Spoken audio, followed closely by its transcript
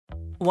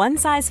One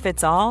size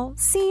fits all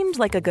seemed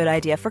like a good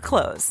idea for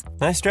clothes.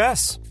 Nice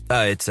dress.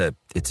 It's a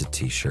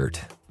t-shirt.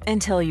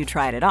 Until you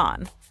tried it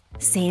on.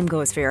 Same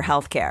goes for your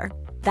healthcare.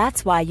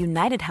 That's why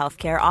United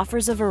Healthcare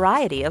offers a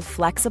variety of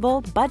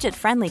flexible,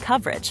 budget-friendly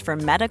coverage for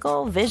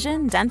medical,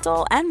 vision,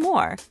 dental, and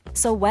more.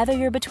 So whether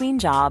you're between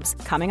jobs,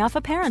 coming off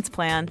a parent's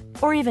plan,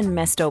 or even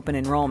missed open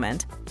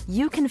enrollment,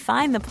 you can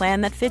find the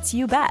plan that fits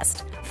you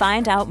best.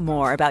 Find out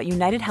more about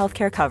United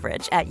Healthcare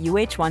coverage at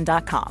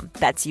uh1.com.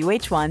 That's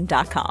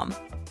uh1.com.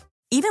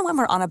 Even when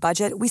we're on a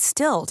budget, we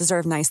still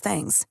deserve nice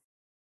things.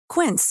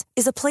 Quince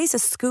is a place to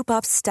scoop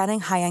up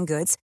stunning high-end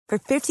goods for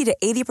 50 to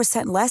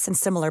 80% less than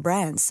similar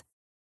brands.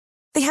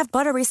 They have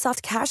buttery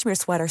soft cashmere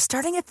sweaters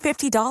starting at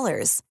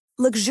 $50,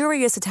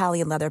 luxurious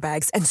Italian leather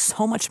bags, and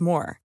so much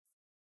more.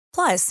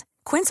 Plus,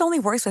 Quince only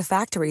works with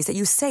factories that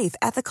use safe,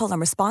 ethical, and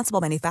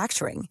responsible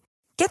manufacturing.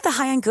 Get the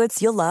high-end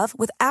goods you'll love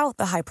without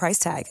the high price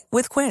tag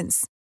with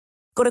Quince.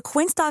 Go to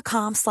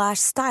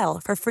quince.com/style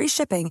for free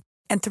shipping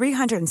and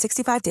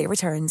 365-day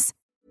returns.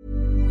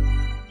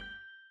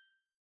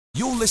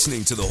 You're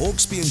listening to the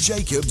Hawksby and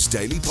Jacobs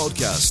Daily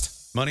Podcast.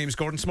 My name's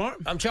Gordon Smart.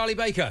 I'm Charlie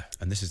Baker.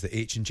 And this is the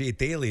H&J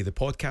Daily, the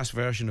podcast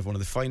version of one of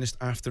the finest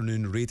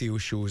afternoon radio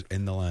shows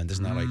in the land.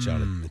 Isn't that right,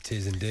 Charlie? It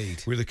is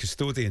indeed. We're the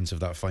custodians of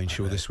that fine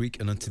show this week.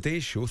 And on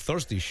today's show,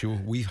 Thursday's show,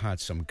 we've had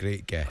some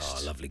great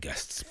guests. Oh, lovely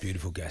guests.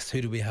 Beautiful guests. Who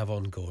do we have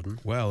on, Gordon?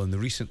 Well, in the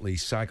recently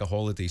Saga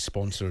Holidays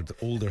sponsored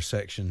older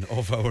section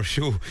of our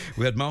show,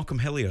 we had Malcolm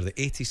Hillier, the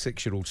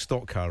 86-year-old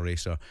stock car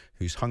racer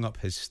who's hung up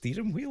his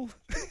steering wheel.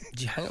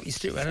 Did you hang up your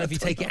steering wheel? I don't know if you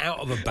take it out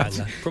of a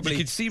banger. Probably. You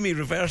could see me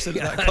reversing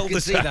that I cul-de-sac.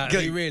 could see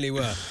that. You really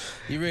were.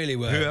 You really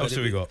were. Who else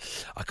have we got?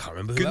 I can't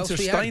remember who Gunther else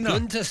we Steiner. had.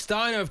 Gunther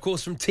Steiner, of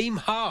course, from Team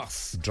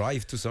Haas.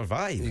 Drive to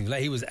Survive.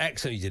 He was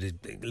excellent. You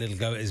did a little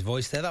go at his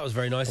voice there. That was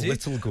very nice of you.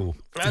 Little go.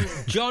 And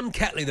John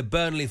Ketley, the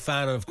Burnley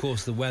fan, and of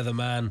course the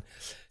weatherman,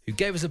 who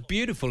gave us a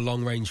beautiful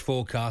long-range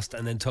forecast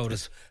and then told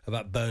us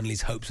about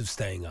Burnley's hopes of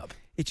staying up.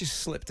 He just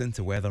slipped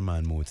into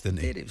weatherman mode,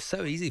 didn't he? It was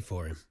so easy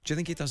for him. Do you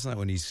think he does that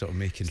when he's sort of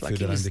making It's like food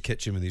he around was- the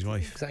kitchen with his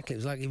wife? Exactly. It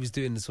was like he was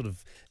doing the sort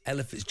of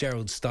Ella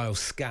Fitzgerald style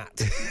scat.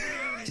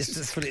 Just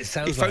that's what it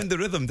sounds He like. found the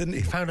rhythm, didn't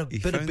he? He found a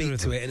bit of found the beat to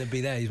rhythm. it and it'd be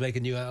there. He's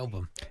making a new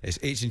album. It's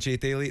H&J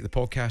Daily, the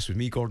podcast with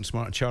me, Gordon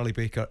Smart, and Charlie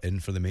Baker, in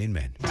for the main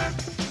men.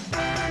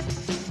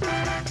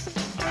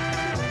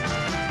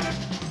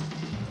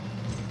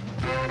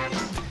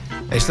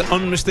 It's the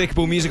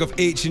unmistakable music of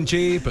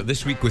H&J, but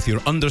this week with your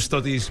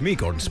understudies, me,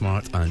 Gordon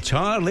Smart, and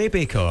Charlie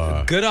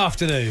Baker. Good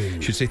afternoon.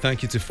 Should say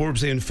thank you to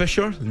Forbesy and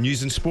Fisher,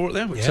 News and Sport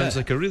there, which Yeah. sounds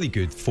like a really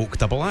good folk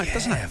double act,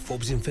 doesn't it? Yeah,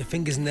 Forbes and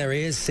fingers in their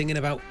ears singing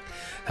about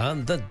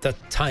and the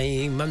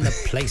time and the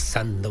place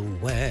and the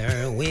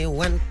where we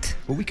went.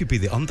 Well, we could be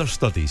the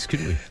understudies,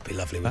 couldn't we? Be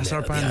lovely, wouldn't That's it?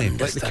 our band The name,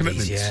 like the Understudies,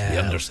 Commitments, yeah.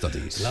 the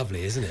Understudies.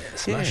 Lovely, isn't it?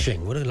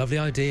 Smashing. What a lovely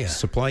idea.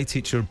 Supply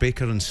teacher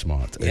Baker and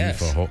Smart Yes.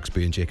 in for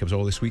Hawksby and Jacobs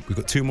all this week. We've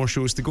got 2 more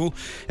shows to go.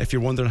 If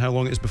you're wondering how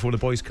long it is before the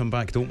boys come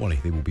back, don't worry,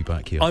 they will be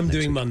back here. I'm next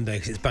doing week. Monday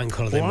because it's Bank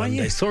Holiday Oh, are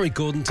Monday. you? Sorry,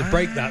 Gordon, to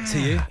break that to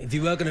you. If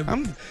you were going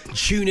to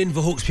tune in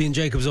for Hawksby and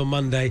Jacobs on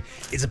Monday,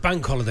 it's a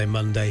Bank Holiday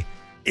Monday.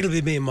 It'll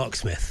be me and Mark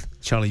Smith.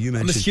 Charlie, you I'm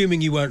mentioned...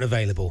 assuming you weren't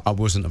available. I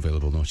wasn't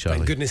available, no, Charlie.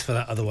 Thank goodness for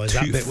that, otherwise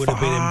that bit would have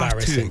been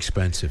embarrassing. Too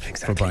expensive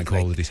for bank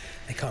holidays.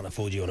 They can't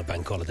afford you on a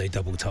bank holiday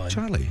double time.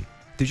 Charlie,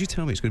 did you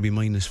tell me it's going to be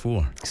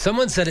 -4?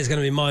 Someone said it's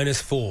going to be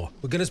 -4.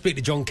 We're going to speak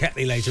to John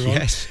Ketley later on.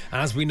 Yes.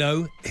 As we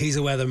know, he's a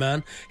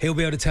weatherman. He'll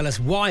be able to tell us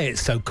why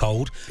it's so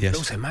cold. Yes. But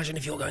also, imagine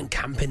if you're going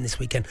camping this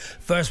weekend.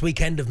 First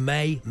weekend of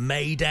May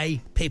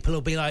Day. People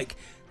will be like,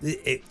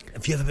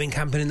 have you ever been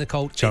camping in the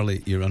cold?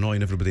 Charlie, you're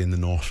annoying everybody in the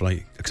north,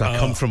 right? Because I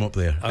come from up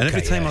there. And every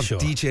okay, time yeah, our sure.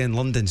 DJ in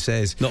London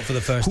says... Not for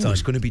the first "Ooh, time."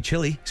 It's going to be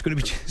chilly. It's going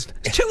to be it's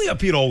chilly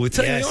up here all the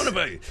time. Yes. What are you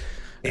on about?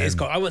 It is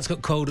cold. I once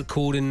got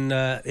called in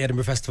the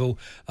Edinburgh Festival.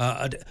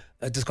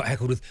 I just got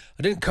heckled with,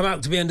 I didn't come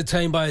out to be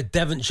entertained by a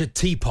Devonshire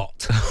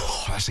teapot.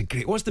 Oh, that's a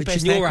great... What's the Which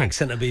best in your heckle?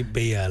 accent would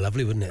be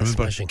lovely, wouldn't it? I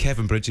remember Smashing.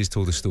 Kevin Bridges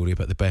told a story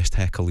about the best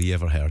heckle he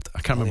ever heard.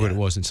 I can't remember what it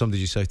was, and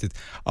somebody just shouted,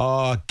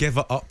 give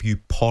it up, you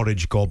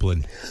porridge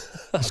goblin.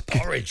 That's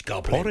porridge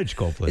goblin. Porridge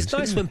goblin. It's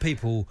nice when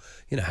people,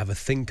 have a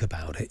think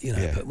about it,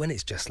 Yeah. but when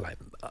it's just like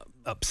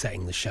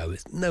upsetting the show,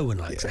 no one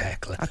likes a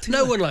heckler. I tell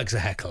No you one likes a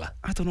heckler.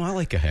 I don't know, I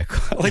like a heckle.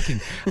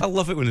 I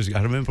love it when there's...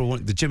 I remember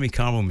the Jimmy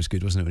Carr one was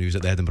good, wasn't it, when he was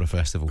at the Edinburgh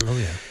Festival? Oh,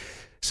 yeah.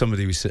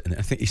 Somebody was sitting,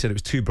 I think he said it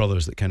was 2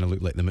 brothers that kind of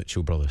looked like the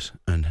Mitchell brothers,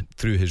 and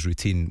through his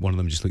routine, one of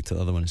them just looked at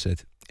the other one and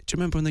said, "Do you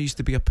remember when there used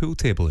to be a pool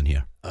table in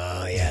here?"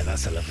 Oh, yeah,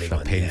 that's a lovely A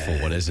one. painful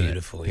Yeah, one, isn't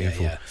beautiful, it?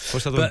 Beautiful. yeah.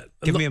 What's the other one?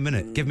 But Give me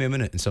a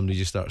minute, and somebody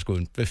just starts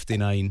going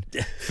 59,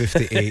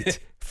 58,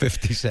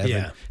 57.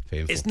 Yeah.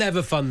 Painful. It's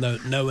never fun, though.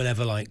 No one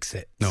ever likes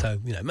it. No. So,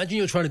 imagine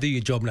you're trying to do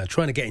your job now,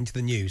 trying to get into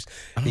the news,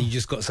 and you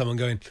just got someone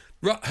going,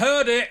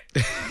 heard it.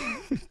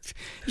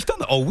 You've done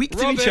that all week,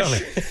 didn't you,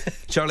 Charlie?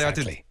 Charlie, I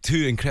did Exactly.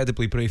 2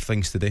 incredibly brave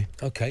things today.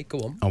 Okay, go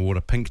on. I wore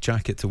a pink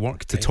jacket to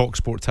work to Talk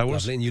Sport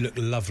Towers. Lovely, and you look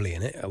lovely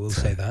in it, I will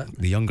say that.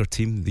 The younger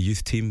team, the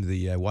youth team,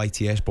 the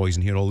YTS boys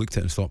in here all looked at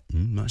it and thought,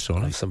 that's all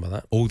I'll right. have some of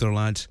that. Older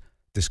lads,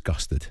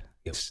 disgusted.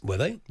 Yeah, were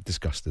they?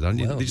 Disgusted, aren't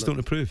you? Well, They just don't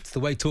approve. It's the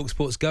way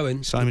TalkSport's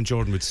going. Simon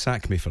Jordan would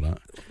sack me for that.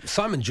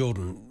 Simon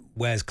Jordan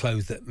wears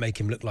clothes that make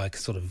him look like a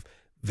sort of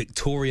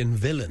Victorian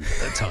villain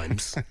at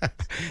times,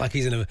 like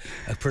he's in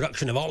a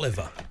production of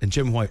Oliver. And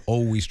Jim White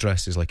always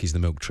dresses like he's the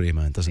milk tray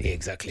man, doesn't he?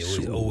 Exactly,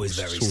 always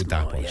very so smart.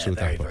 dapper, Yeah, so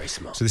very, dapper. very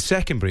smart. So the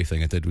second brave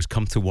thing I did was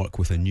come to work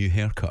with a new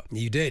haircut.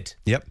 You did.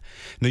 Yep.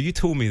 Now, you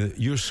told me that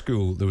your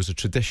school, there was a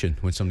tradition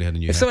when somebody had a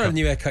new If haircut. someone had a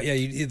new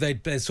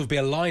haircut, there'd sort of be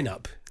a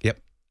line-up. Yep.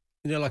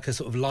 You know, like a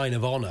sort of line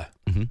of honour,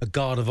 a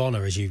guard of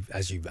honour as you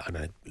I don't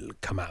know,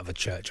 come out of a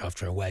church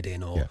after a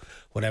wedding or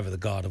whatever. The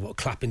guard of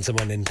clapping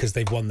someone in because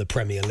they've won the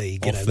Premier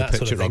League, Off the that pitch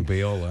sort of at thing.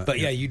 rugby, all that. But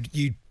yeah,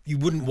 you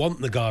wouldn't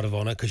want the guard of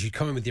honour because you'd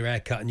come in with your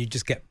haircut and you'd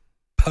just get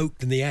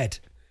poked in the head,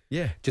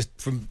 Yeah. just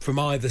from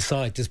either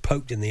side, just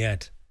poked in the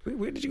head.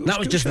 Where did you go? That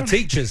was just for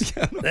teachers.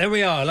 There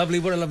we are.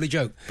 What a lovely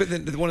joke. But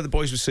then one of the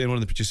boys was saying, one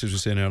of the producers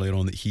was saying earlier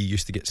on that he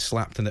used to get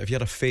slapped, and that if you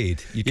had a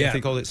fade, they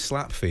call it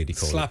slap fade. He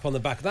called Slap on the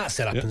back. That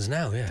still happens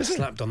now. Yeah,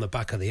 slapped on the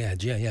back of the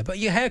edge. Yeah. But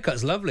your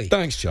haircut's lovely.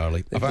 Thanks,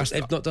 Charlie. They've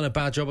not done a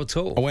bad job at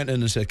all. I went in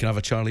and said, "Can I have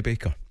a Charlie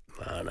Baker?"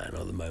 Oh, no, not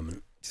at the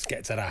moment. Just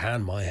gets out of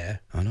hand, my hair.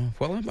 I know.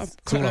 Well, I'm all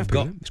quite I've happy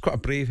got. with it. It's quite a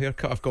brave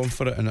haircut. I've gone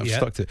for it and I've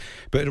stuck to it.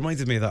 But it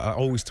reminded me that I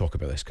always talk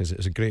about this because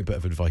it's a great bit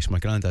of advice. My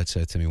granddad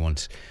said to me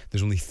once,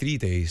 "There's only 3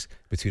 days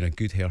between a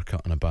good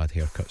haircut and a bad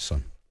haircut,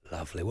 son."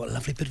 Lovely. What a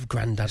lovely bit of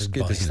granddad It's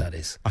good, advice isn't it? that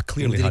is. I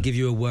clearly Did he had- give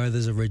you a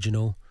Werther's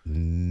original?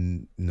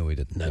 No, he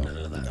didn't. No,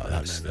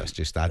 That's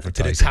just A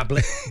advertising. bit of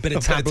tablet. Bit of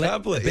A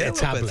tablet. bit of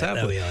tablet.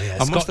 There we are, yeah.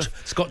 I must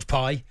Scotch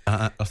pie.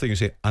 I think you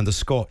say, and a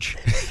scotch.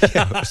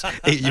 I was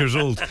 8 years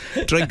old.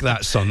 Drink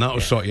that, son.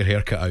 That'll sort your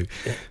haircut out.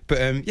 But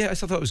I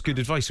thought that was good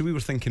advice. So we were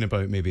thinking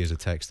about maybe as a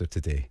texter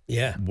today,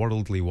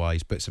 worldly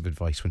wise bits of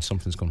advice when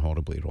something's gone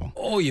horribly wrong.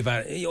 Or you've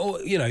had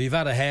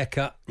a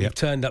haircut. You've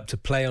turned up to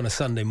play on a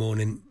Sunday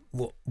morning.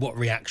 What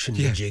reaction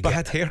did you get?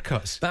 Bad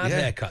haircuts. Bad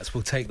haircuts.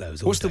 We'll take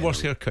those. What's the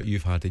worst haircut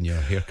you've had in your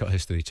haircut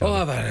history, Charlie?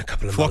 Oh, I've had a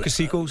couple of flock mullets. of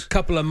seagulls.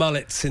 Couple of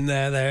mullets in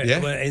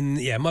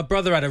there. My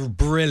brother had a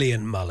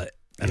brilliant mullet.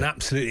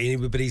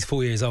 But he's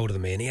 4 years older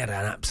than me, and he had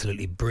an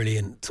absolutely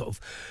brilliant sort of.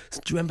 Do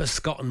you remember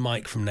Scott and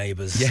Mike from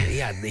Neighbours?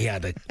 Yeah. He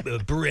had a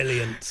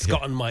brilliant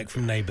Scott and Mike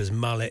from Neighbours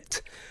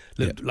mullet,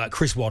 looked like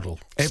Chris Waddle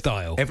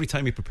style. Every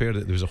time he prepared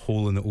it, there was a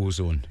hole in the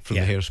ozone from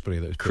the hairspray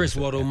that was put Chris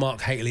into it. Waddle,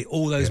 Mark Haley,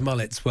 all those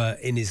mullets were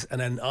in his, and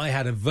then I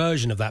had a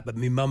version of that, but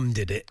my mum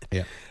did it,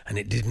 and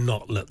it did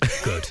not look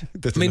good.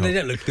 Did it they not?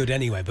 don't look good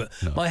anyway, but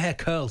my hair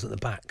curls at the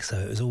back, so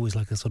it was always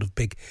like a sort of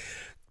big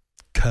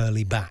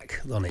curly back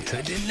on it. So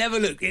it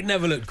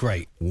never looked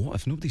great. What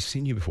if nobody's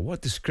seen you before?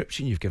 What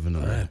description you've given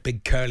on that?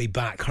 Big curly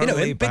back.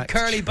 Curly big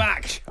curly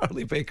back.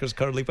 Charlie Baker's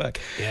curly back.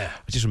 Yeah.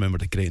 I just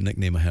remembered a great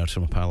nickname I heard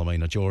from a pal of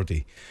mine, a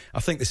Geordie. I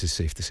think this is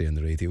safe to say on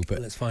the radio, but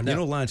Let's find you out.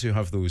 know lads who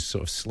have those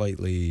sort of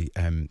slightly,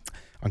 I'm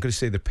going to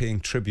say they're paying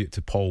tribute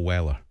to Paul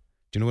Weller.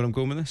 Do you know where I'm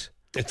going with this?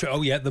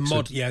 Oh yeah, the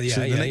mod. So the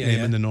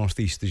nickname in the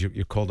northeast is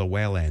you're called a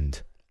well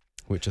end,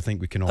 which I think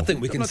we can all. I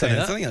think we can say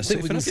that. I I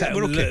think we can say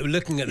we're okay.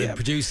 Looking at the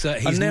producer,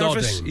 I'm he's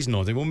nervous. nodding. He's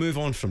nodding. We'll move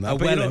on from that. A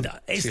But you know,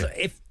 well,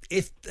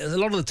 if a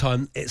lot of the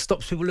time it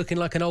stops people looking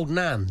like an old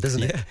nan,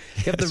 doesn't it?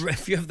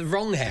 If you have the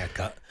wrong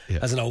haircut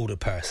as an older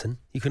person,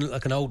 you can look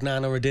like an old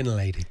nan or a dinner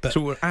lady. But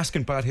so we're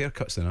asking bad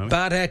haircuts then, aren't we?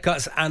 bad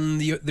haircuts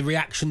and the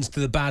reactions to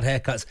the bad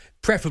haircuts,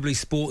 preferably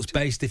sports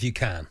based if you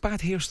can.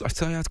 Bad hair. I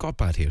tell you, I've got a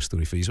bad hair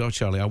story for you as well,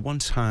 Charlie. I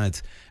once had,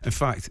 in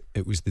fact,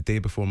 it was the day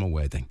before my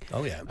wedding.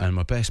 Oh yeah. And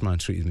my best man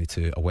treated me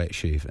to a wet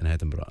shave in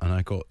Edinburgh, and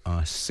I got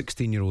a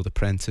 16-year-old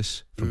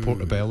apprentice from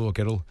Portobello, a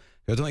girl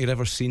who I don't think I'd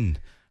ever seen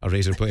a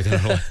razor blade in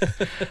her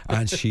life,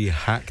 and she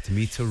hacked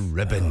me to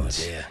ribbons.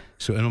 Oh dear.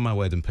 So in all my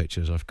wedding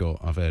pictures, I've got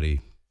a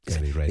very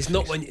red It's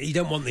not face. when you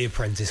don't want the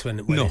apprentice when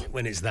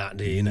it's that,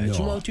 do you?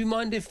 No. Do you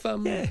mind if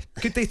Yeah,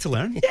 good day to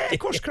learn. Yeah, of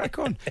course, crack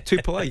on. Too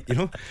polite, you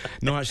know.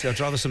 No, actually, I'd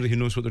rather somebody who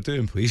knows what they're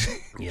doing, please.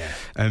 Yeah.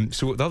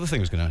 So the other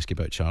thing I was going to ask you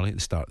about, Charlie, at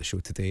the start of the show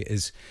today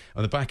is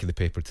on the back of the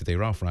paper today,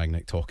 Ralph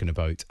Rangnick talking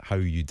about how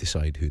you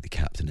decide who the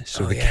captain is.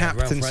 So Oh, the yeah, Ralph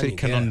captaincy Rangnick,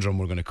 conundrum,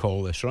 we're going to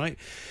call this, right?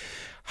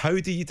 How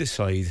do you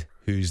decide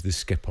who's the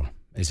skipper?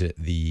 Is it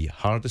the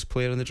hardest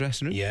player in the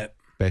dressing room? Yeah.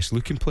 Best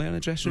looking player in the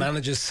dressing room?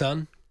 Manager's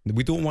son.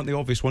 We don't want the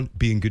obvious one,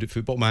 being good at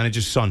football.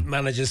 Manager's son.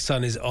 Manager's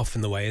son is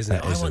often the way, isn't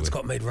it? That is I the once way.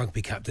 got made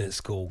rugby captain at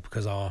school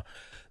because our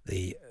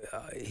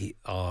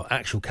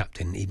actual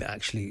captain, I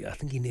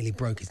think he nearly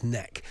broke his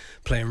neck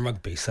playing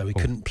rugby, so he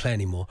couldn't play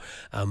anymore.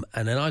 And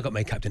then I got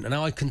made captain, and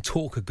now I can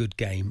talk a good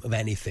game of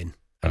anything.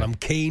 And I'm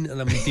keen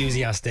and I'm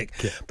enthusiastic,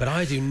 but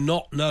I do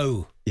not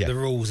know the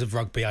rules of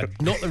rugby. I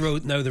did not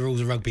know the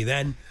rules of rugby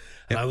then.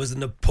 And I was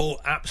an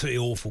absolutely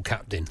awful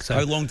captain. So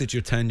How long did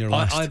your tenure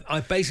last?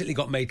 I basically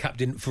got made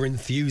captain for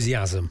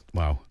enthusiasm.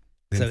 Wow.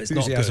 The So it's not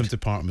enthusiasm good.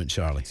 department,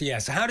 Charlie.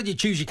 So how did you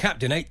choose your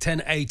captain? 8,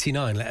 10,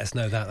 89. Let us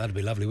know that. That'd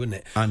be lovely, wouldn't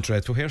it? And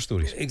dreadful hair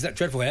stories. Exact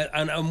dreadful hair.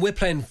 And we're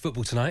playing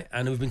football tonight,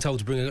 and we've been told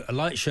to bring a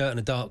light shirt and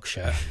a dark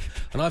shirt.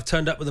 And I've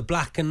turned up with a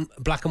black and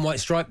white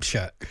striped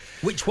shirt.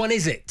 Which one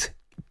is it?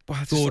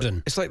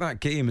 Gordon. It's like that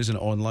game, isn't it,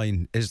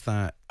 online? Is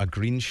that a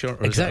green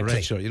shirt or is that a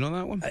red shirt? You know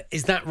that one?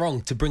 Is that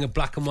wrong to bring a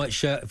black and white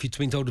shirt if you've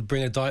been told to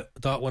bring a dark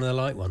one and a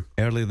light one?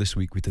 Earlier this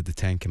week, we did the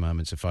 10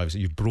 Commandments of 5. So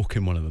you've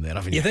broken one of them there,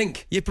 haven't you? You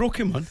think? You've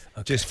broken one.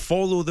 Okay. Just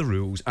follow the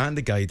rules and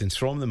the guidance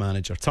from the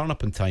manager. Turn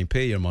up on time,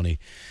 pay your money,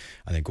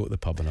 and then go to the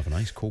pub and have a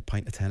nice cold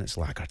pint of Tennent's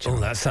Lager. Oh,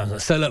 that sounds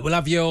nice. So look, we'll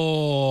have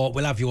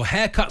your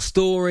haircut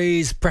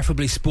stories,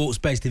 preferably sports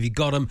based if you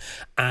got them,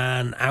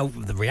 and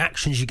the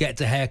reactions you get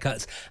to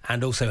haircuts,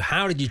 and also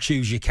how did you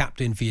choose your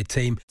captain for your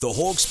team? The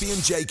Hawksby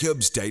and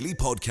Jacobs Daily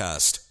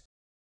Podcast.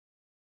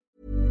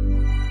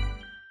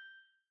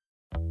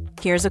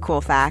 Here's a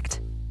cool fact.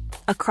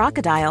 A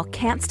crocodile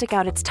can't stick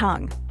out its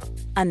tongue.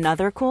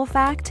 Another cool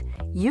fact,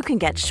 you can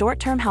get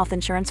short-term health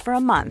insurance for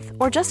a month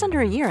or just under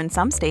a year in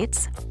some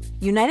states.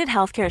 United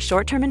Healthcare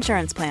short-term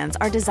insurance plans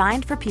are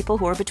designed for people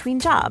who are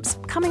between jobs,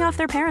 coming off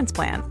their parents'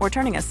 plan, or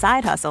turning a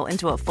side hustle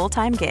into a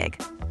full-time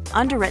gig.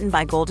 Underwritten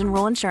by Golden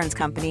Rule Insurance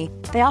Company,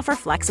 they offer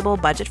flexible,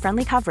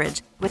 budget-friendly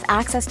coverage with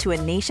access to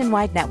a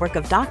nationwide network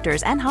of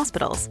doctors and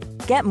hospitals.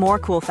 Get more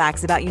cool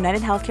facts about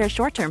United Healthcare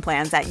short-term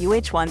plans at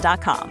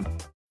uh1.com.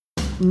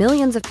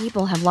 Millions of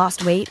people have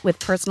lost weight with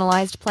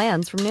personalized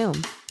plans from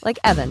Noom. Like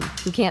Evan,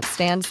 who can't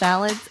stand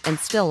salads and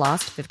still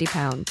lost 50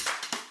 pounds.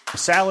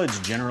 Salads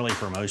generally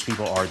for most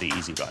people are the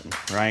easy button,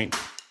 right?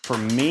 For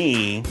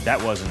me,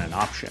 that wasn't an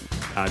option.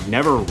 I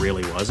never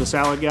really was a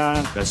salad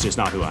guy. That's just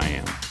not who I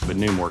am. But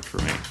Noom worked for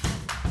me.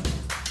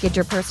 Get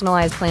your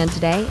personalized plan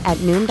today at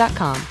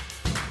Noom.com.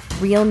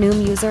 Real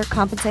Noom user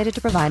compensated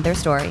to provide their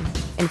story.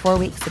 In 4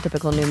 weeks, the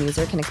typical Noom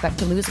user can expect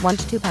to lose 1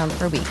 to 2 pounds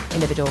per week.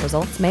 Individual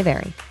results may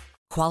vary.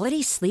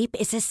 Quality sleep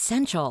is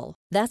essential.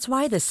 That's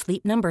why the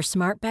Sleep Number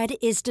Smart Bed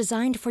is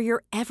designed for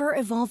your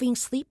ever-evolving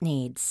sleep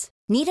needs.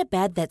 Need a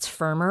bed that's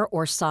firmer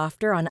or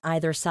softer on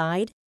either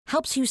side?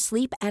 Helps you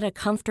sleep at a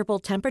comfortable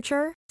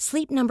temperature?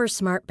 Sleep Number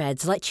Smart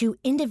Beds let you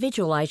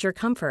individualize your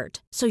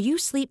comfort, so you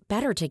sleep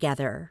better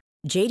together.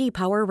 J.D.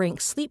 Power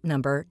ranks Sleep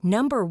Number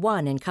number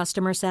 1 in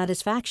customer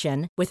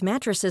satisfaction with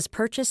mattresses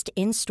purchased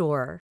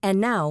in-store.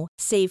 And now,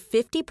 save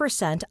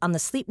 50% on the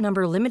Sleep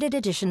Number Limited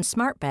Edition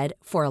Smart Bed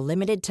for a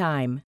limited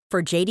time.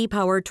 For J.D.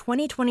 Power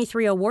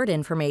 2023 award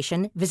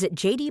information, visit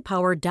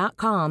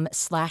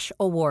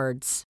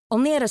jdpower.com/awards.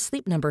 Only at a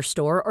Sleep Number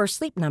store or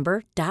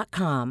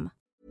sleepnumber.com.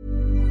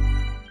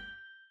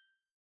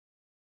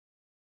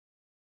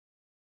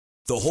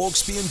 The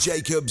Hawksby and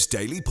Jacobs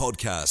Daily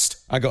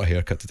Podcast. I got a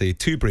haircut today.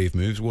 2 brave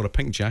moves. Wore a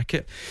pink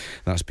jacket.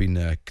 That's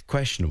been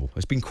questionable.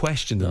 It's been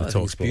questioned in the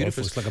talk. It's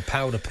beautiful. It's like a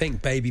powder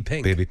pink, baby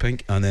pink. Baby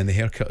pink. And then the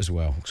haircut as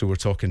well. So we're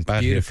talking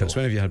bad haircuts.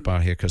 When have you had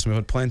bad haircuts? We've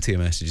had plenty of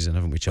messages in,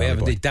 haven't we, Charlie? We have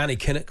indeed. Danny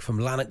Kinnock from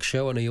Lanark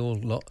Show and you all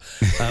lot.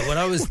 When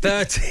I was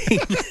 13...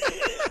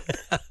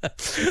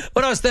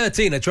 When I was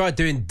 13, I tried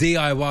doing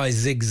DIY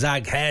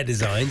zigzag hair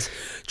designs,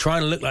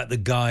 trying to look like the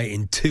guy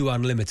in 2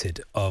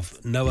 Unlimited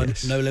of No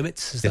Limits.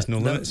 Is yes, that? No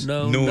Limits.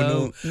 No.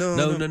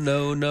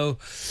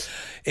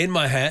 In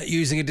my hair,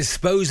 using a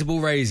disposable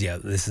razor.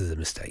 This is a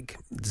mistake.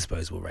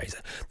 Disposable razor.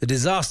 The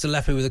disaster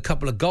left me with a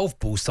couple of golf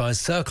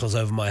ball-sized circles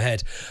over my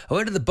head. I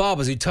went to the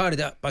barbers who tied it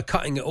up by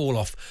cutting it all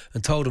off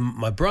and told them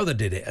my brother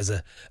did it as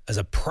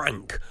a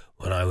prank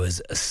when I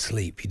was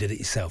asleep. You did it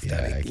yourself,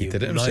 Danny. Yeah, he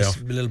did it himself.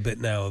 Nice little bit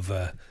now of,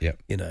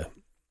 you know.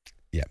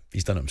 Yeah,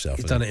 he's done it himself.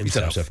 He's done it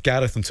himself.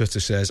 Gareth on Twitter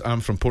says, I'm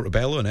from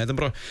Portobello in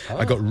Edinburgh. Oh.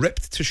 I got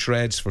ripped to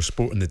shreds for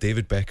sporting the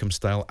David Beckham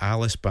style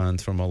Alice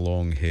band for my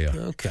long hair.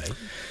 Okay.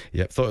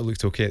 Yep, thought it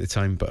looked okay at the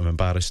time, but I'm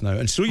embarrassed now.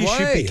 And so you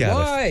should be, Gareth.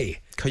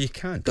 Why? Because you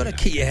can't. Got to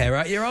keep your hair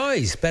out your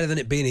eyes. Better than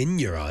it being in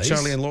your eyes.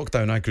 Charlie, in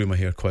lockdown, I grew my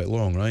hair quite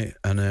long, right?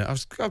 And I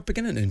was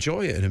beginning to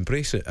enjoy it and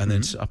embrace it. And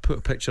then I put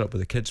a picture up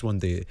with the kids one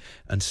day,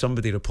 and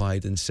somebody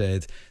replied and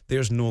said,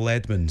 "There's Noel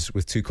Edmonds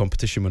with 2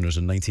 competition winners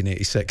in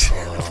 1986.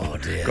 Oh,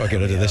 dear. Got to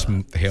get rid of this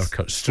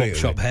haircut straight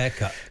Swap shop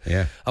haircut.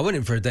 Yeah. I went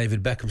in for a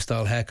David Beckham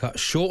style haircut,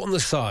 short on the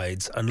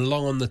sides and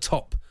long on the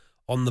top,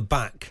 on the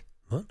back.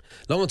 What?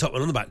 Long on top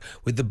and on the back.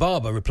 With the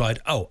barber replied,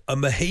 "Oh, a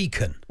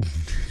Mohican."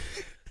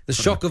 The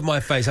shock of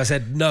my face, I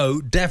said,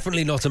 "No,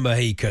 definitely not a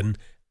Mohican."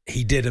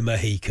 He did a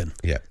Mohican.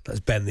 Yeah.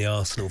 That's Ben, the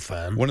Arsenal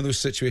fan. One of those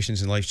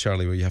situations in life,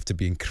 Charlie, where you have to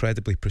be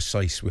incredibly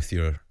precise with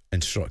your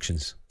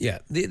instructions. Yeah.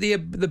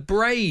 The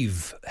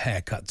brave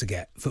haircut to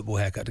get, football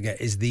haircut to get,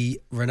 is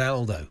the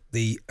Ronaldo,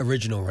 the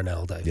original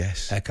Ronaldo.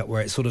 Yes. Haircut,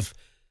 where it's sort of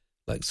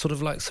like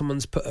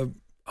someone's put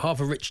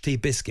half a rich tea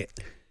biscuit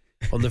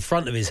on the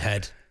front of his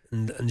head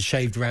and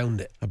shaved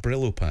round it. A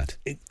Brillo pad.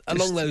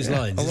 Along those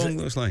lines. Along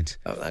those lines.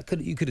 Oh,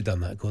 you could have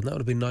done that, Gordon. That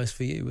would have been nice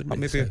for you, wouldn't it?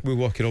 Maybe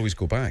we could always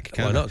go back.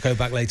 Why not? Go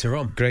back later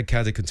on. Greg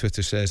Caddick on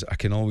Twitter says, I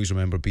can always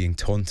remember being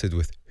taunted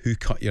with "Who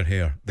cut your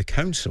hair?" The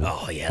council.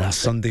 Oh, yeah. On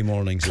Sunday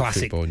mornings at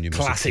classic, football.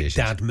 Classic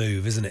dad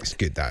move, isn't it? It's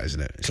good, that, isn't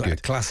it? It's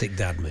good. Classic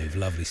dad move.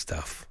 Lovely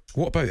stuff.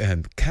 What about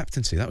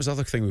captaincy? That was the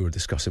other thing we were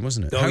discussing,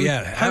 wasn't it? Oh,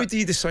 yeah. How do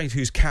you decide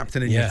who's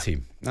captain in your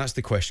team? That's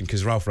the question,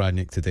 because Ralph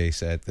Rangnick today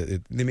said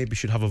that they maybe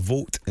should have a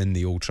vote in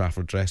the Old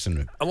Trafford dressing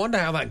room. I wonder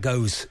how that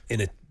goes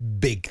in a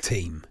big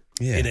team.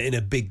 Yeah. In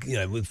a big,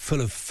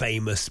 full of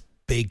famous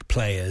big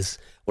players.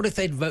 What if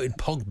they'd voted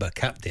Pogba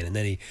captain and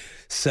then he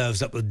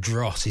serves up the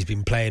dross? He's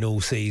been playing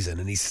all season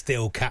and he's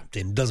still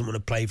captain, doesn't want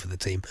to play for the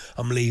team.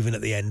 I'm leaving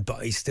at the end,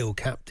 but he's still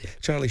captain.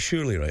 Charlie,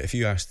 surely, right, if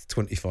you asked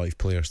 25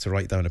 players to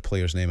write down a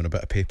player's name on a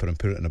bit of paper and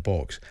put it in a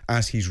box,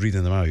 as he's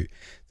reading them out,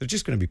 they're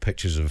just going to be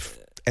pictures of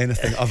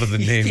anything other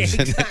than names.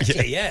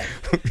 Exactly, yeah.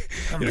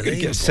 You're not going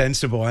to get a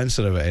sensible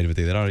answer about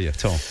anybody there, are you,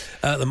 Tom?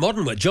 The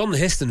modern way, John the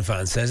Histon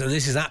fan says, and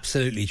this is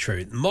absolutely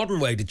true, the modern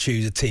way to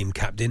choose a team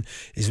captain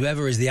is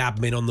whoever is the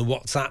admin on the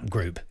WhatsApp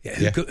group.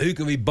 Who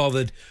can be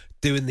bothered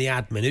doing the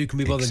admin? Who can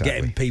be bothered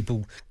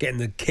getting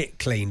the kit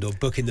cleaned or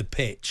booking the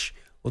pitch?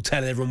 Or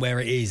telling everyone where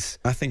it is.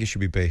 I think it should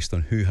be based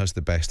on who has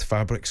the best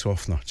fabric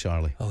softener,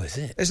 Charlie. Oh, is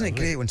it? Isn't it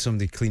great when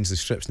somebody cleans the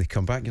strips and they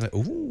come back and you're like,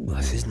 oh.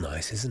 This is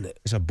nice, isn't it?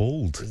 It's a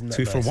bold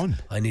 2 for 1.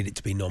 I need it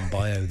to be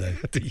non-bio,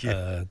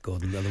 though,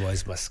 Gordon.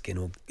 Otherwise, my skin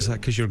will. Is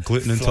that because you're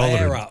gluten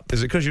intolerant? Up.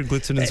 Is it because you're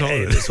gluten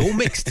intolerant? It's all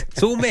mixed.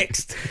 It's all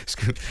mixed.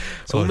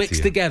 It's all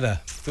mixed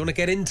together. If you want to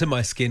get into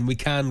my skin, we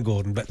can,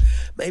 Gordon, but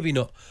maybe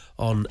not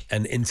on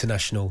an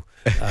international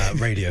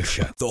radio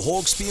show. The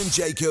Hawksbee and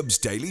Jacobs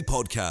Daily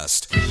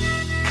Podcast.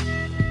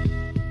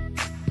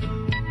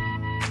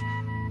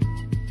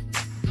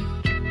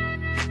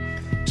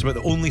 It's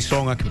about the only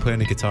song I can play on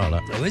the guitar.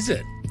 That. Oh, is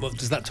it? What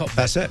does that top?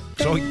 That's it.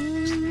 So,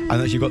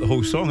 and you've got the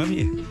whole song, haven't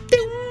you?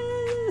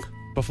 Ding!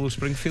 Buffalo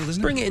Springfield, isn't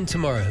it? Bring it in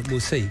tomorrow. We'll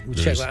see. We'll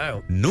check that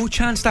out. No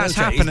chance that's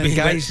happening,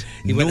 guys.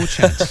 No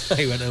chance.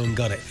 He went home and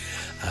got it.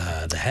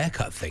 The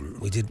haircut thing.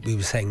 We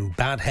were saying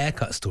bad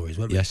haircut stories,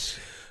 weren't we? Yes.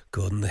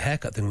 Gordon, the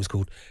haircut thing was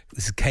called,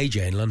 this is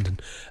KJ in London,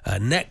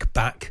 neck,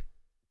 back,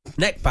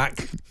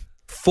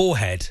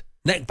 forehead.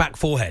 Neck, back,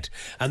 forehead.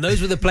 And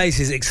those were the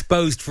places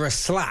exposed for a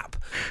slap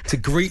to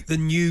greet the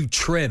new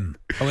trim.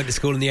 I went to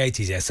school in the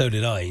 80s, yeah, so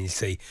did I, you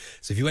see.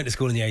 So if you went to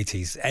school in the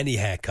 80s, any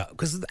haircut,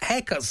 because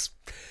haircuts,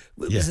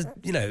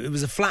 it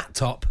was a flat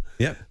top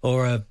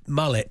or a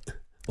mullet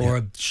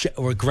or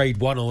a grade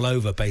 1 all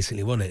over,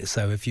 basically, wasn't it?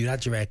 So if you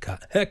had your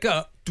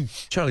haircut.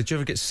 Charlie, do you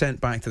ever get sent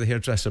back to the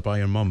hairdresser by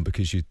your mum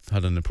because you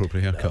had an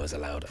inappropriate haircut? No, I was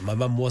allowed. My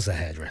mum was a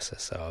hairdresser,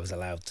 so I was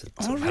allowed to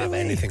have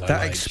anything I liked.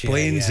 That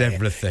explains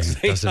everything,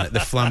 doesn't it? The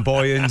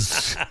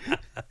flamboyance.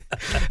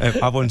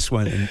 I once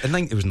went,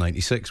 it was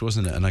 96,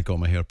 wasn't it? And I got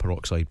my hair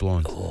peroxide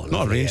blonde. Oh,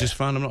 not a Rangers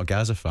fan, I'm not a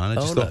Gaza fan.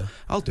 I just thought,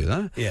 I'll do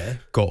that. Yeah.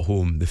 Got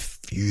home, the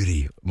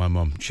fury, my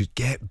mum, she'd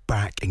get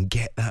back and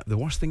get that. The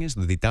worst thing is,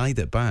 they dyed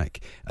it back,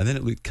 and then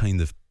it looked kind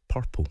of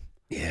purple.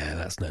 Yeah,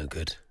 that's no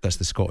good. That's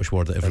the Scottish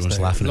word that everyone's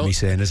laughing at me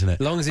saying, isn't it?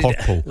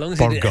 Purple,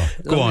 burger.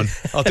 Go on,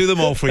 I'll do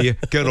them all for you.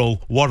 Girl,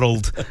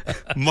 world,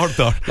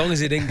 murder. Long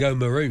as it didn't go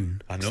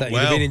maroon. I know. You'd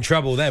have been in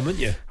trouble then,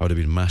 wouldn't you? I would have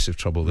been in massive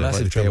trouble there.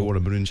 Massive trouble. I wore a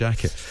maroon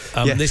jacket.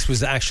 This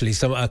was actually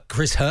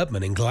Chris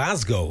Herdman in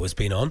Glasgow has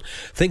been on,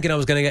 thinking I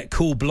was going to get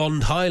cool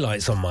blonde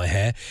highlights on my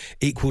hair,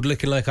 equaled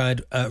looking like I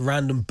had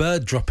random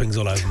bird droppings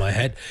all over my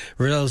head,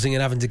 resulting in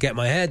having to get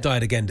my hair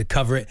dyed again to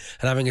cover it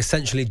and having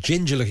essentially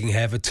ginger-looking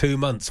hair for 2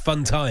 months.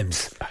 Fun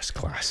times. That's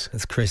class.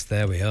 That's Chris.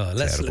 There we are.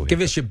 Let's give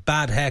us your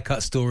bad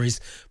haircut stories,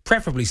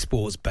 preferably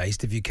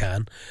sports-based if you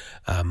can.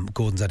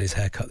 Gordon's had his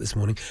haircut this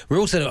morning. We're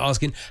also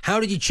asking,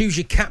 how did you choose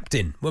your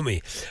captain, weren't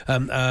we?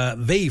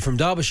 V from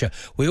Derbyshire.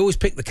 We always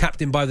pick the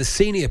captain by the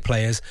senior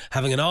players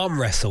having an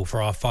arm wrestle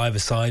for our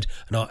five-a-side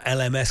and our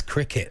LMS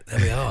cricket.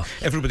 There we are.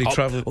 Everybody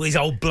travelling. All these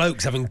old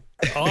blokes having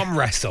arm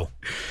wrestle.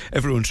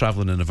 Everyone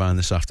travelling in a van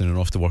this afternoon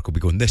off to work will be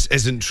going, this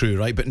isn't true,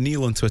 right? But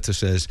Neil on Twitter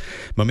says,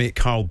 my mate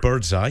Carl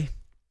Birdseye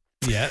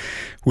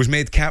was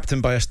made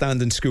captain by a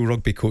standing school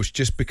rugby coach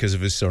just because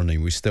of his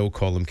surname. We still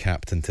call him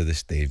captain to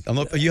this day.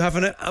 Are you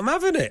having it? I'm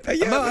having it.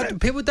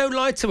 People don't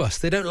lie to us.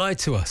 They don't lie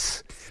to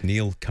us.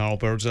 Neil, Carl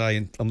Birdseye,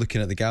 and I'm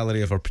looking at the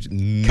gallery of our...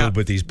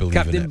 Nobody's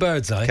believing Captain it.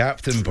 Birdseye.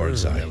 Captain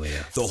Birdseye. There we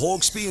are. The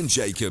Hawksbee and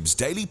Jacobs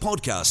Daily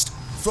Podcast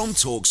from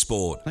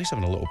TalkSport. Nice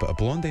having a little bit of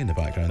Blondie in the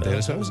background there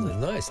as well, isn't it?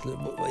 Nice.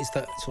 What is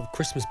that? Sort of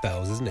Christmas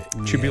bells, isn't it?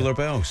 Tubular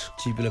bells.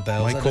 Tubular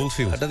bells. Mike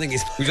Oldfield. I don't think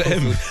it's... Was it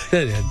him?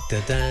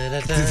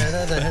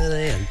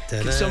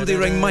 Can somebody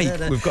ring Mike?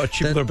 We've got a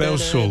Tubular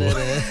Bells solo.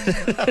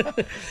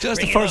 That's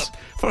the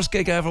first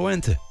gig I ever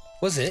went to.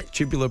 Was it?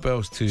 Tubular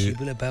Bells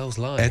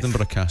Live.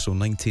 Edinburgh Castle,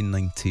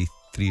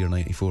 1993 or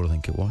 94, I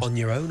think it was. On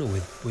your own or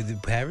with your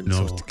parents?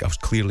 No, I was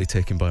clearly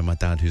taken by my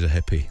dad, who's a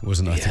hippie,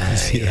 wasn't I? To go and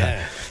see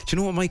that. Do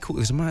you know what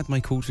there's a mad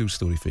Mike Oldfield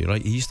story for you,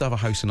 right? He used to have a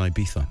house in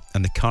Ibiza,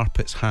 and the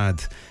carpets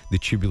had the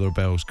Tubular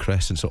Bells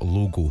crescent sort of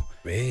logo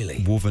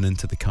woven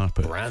into the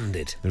carpet.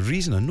 Branded. The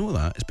reason I know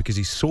that is because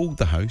he sold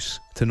the house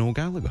to Noel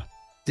Gallagher.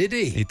 Did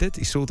he? He did.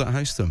 He sold that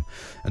house to him.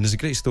 And there's a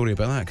great story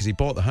about that, because he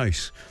bought the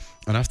house,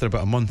 and after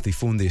about a month he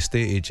phoned the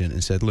estate agent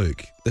and said,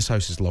 look, this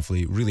house is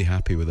lovely, really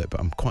happy with it, but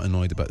I'm quite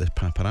annoyed about this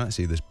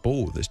paparazzi, this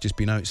boat that's just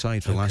been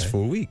outside for the last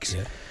 4 weeks.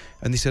 Yeah.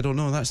 And they said, oh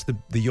no, that's the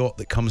yacht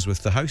that comes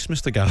with the house,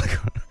 Mr.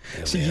 Gallagher.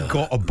 So you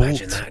got a boat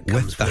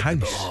with the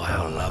house. Oh,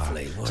 how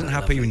lovely. Doesn't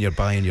happen when you're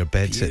buying your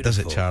bed set, does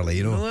it, Charlie?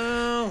 You know.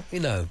 Well,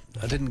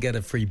 I didn't get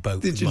a free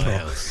boat Did with you my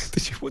not?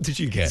 house. What did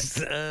you get?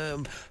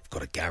 I've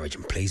got a garage,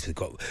 and please, we've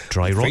got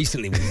Dry rot? We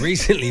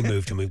recently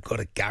moved, and we've got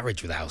a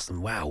garage with the house,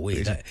 and wow,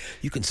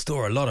 you can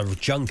store a lot of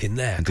junk in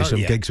there. And do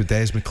some gigs with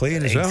Des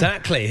McLean as well.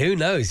 Exactly. Who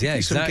knows? Yeah,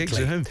 exactly. Some gigs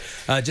with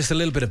him. Just a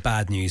little bit of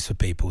bad news for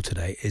people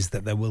today is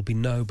that there will be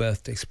no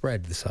birthday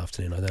spread this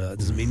afternoon. I don't know. It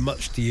doesn't mean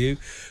much to you,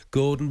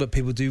 Gordon, but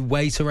people do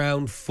wait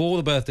around for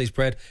the birthday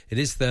spread. It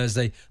is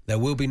Thursday. There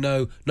will be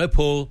no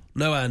Paul,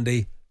 no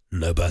Andy,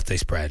 no birthday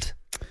spread.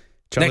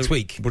 Charlie, next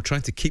week. We're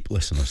trying to keep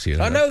listeners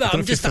here. I know that.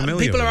 I'm just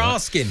people are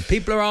asking.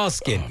 People are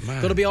asking. Oh,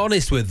 man. Got to be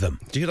honest with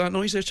them. Do you hear that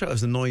noise there, Charlie? There's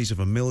the noise of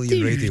a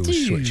million radios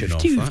switching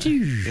off.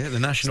 Yeah,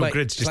 the National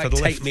Grid's just had a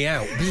lift. Take me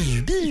out.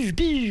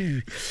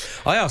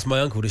 I asked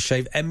my uncle to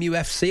shave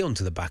MUFC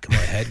onto the back of my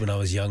head when I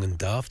was young and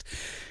daft.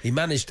 He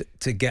managed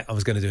to get... I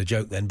was going to do a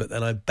joke then, but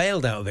then I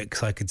bailed out of it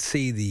because I could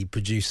see the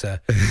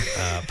producer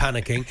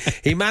panicking.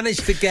 He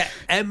managed to get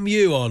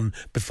MU on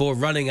before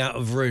running out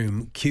of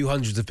room, queue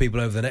hundreds of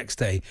people over the next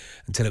day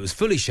until it was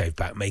fully shaved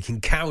back, making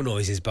cow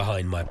noises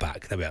behind my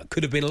back. There we are.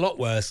 Could have been a lot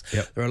worse.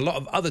 Yep. There are a lot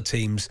of other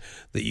teams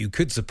that you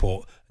could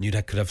support, and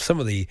could have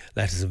some of the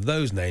letters of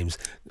those names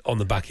on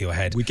the back of your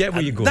head. We get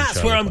where you're going, That's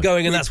Charlie, where I'm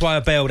going, and that's why I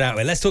bailed out of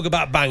it. Let's talk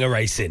about banger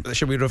racing.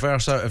 Should we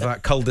reverse out of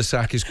that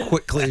cul-de-sac as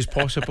quickly as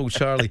possible,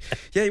 Charlie?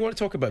 Yeah, you want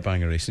to talk about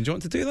banger racing? Do you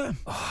want to do that?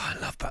 Oh,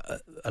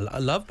 I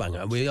love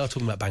banger. We are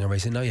talking about banger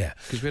racing now, yeah.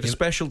 Because we had a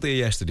special day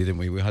yesterday, didn't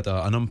we? We had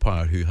an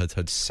umpire who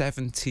had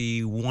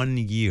 71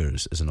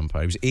 years as an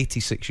umpire. He was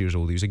 86 years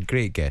old. He was a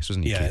great guest,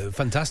 wasn't he, Yeah, Keith?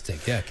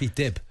 fantastic. Yeah, Keith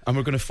Dibb. And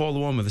we're going to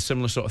follow on with a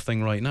similar sort of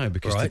thing right now,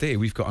 because today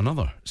we've got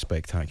another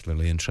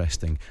spectacularly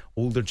interesting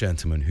older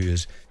gentleman who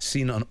has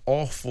seen an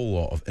awful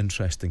lot of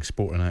interesting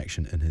sport and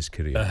action in his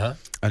career.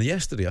 And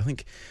yesterday, I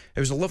think it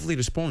was a lovely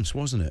response,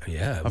 wasn't it?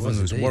 Yeah, it having was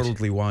those indeed.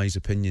 worldly wise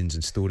opinions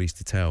and stories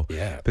to tell.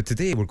 Yeah. But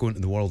today we're going to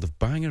the world of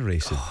banger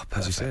racing,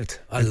 as you said.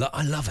 I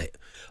love it.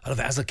 I love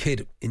it. As a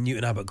kid in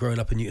Newton Abbot, growing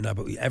up in Newton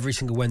Abbot, every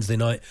single Wednesday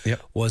night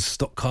was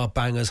stock car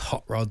bangers,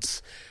 hot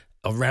rods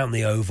around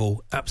the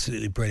oval.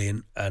 Absolutely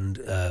brilliant. And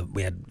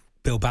we had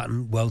Bill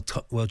Batten, world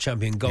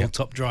champion, gold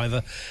top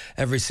driver,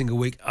 every single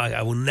week.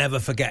 I will never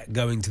forget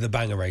going to the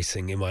banger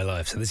racing in my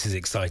life. So this is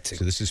exciting.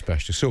 So this is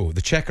special. So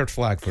the checkered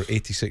flag for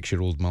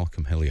 86-year-old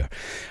Malcolm Hillier.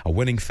 A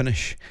winning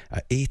finish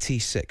at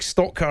 86.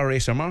 Stock car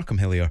racer Malcolm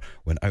Hillier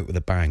went out with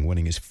a bang,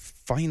 winning his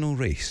final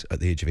race at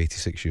the age of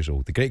 86 years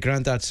old. The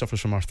great-granddad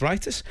suffers from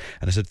arthritis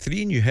and has had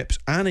 3 new hips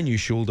and a new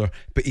shoulder,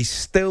 but he's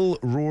still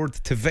roared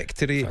to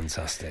victory.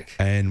 Fantastic.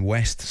 In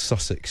West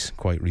Sussex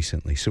quite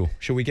recently. So,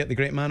 shall we get the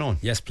great man on?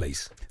 Yes,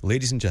 please.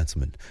 Ladies and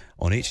gentlemen,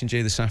 on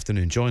H&J this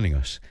afternoon, joining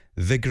us,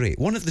 the great,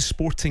 one of the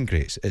sporting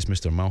greats, is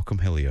Mr. Malcolm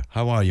Hillier.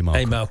 How are you, Malcolm?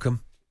 Hey,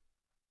 Malcolm.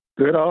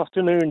 Good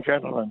afternoon,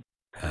 gentlemen.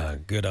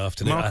 Good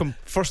afternoon. Malcolm,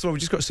 first of all, we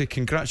just got to say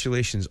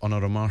congratulations on a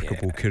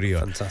remarkable career.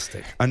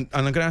 Fantastic. And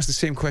I'm going to ask the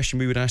same question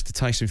we would ask to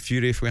Tyson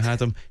Fury if we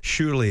had him.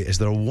 Surely, is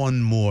there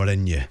one more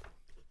in you?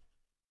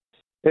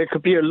 There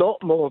could be a lot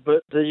more,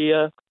 but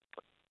the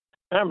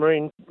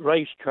Hammering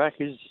racetrack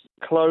is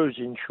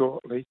closing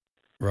shortly.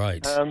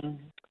 Right.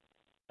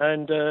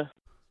 And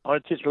I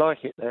just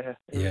like it there.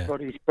 Yeah.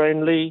 Everybody's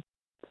friendly.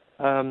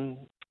 They're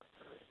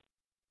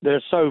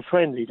so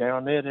friendly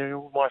down there. They're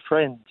all my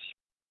friends.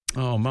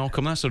 Oh,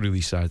 Malcolm, that's a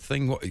really sad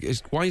thing.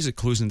 Why is it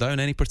closing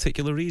down? Any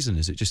particular reason?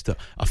 Is it just a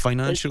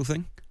financial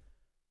thing?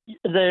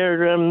 They're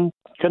going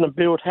to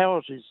build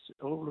houses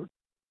all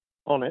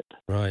on it.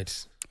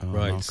 Right. Oh,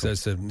 right. Malcolm.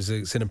 So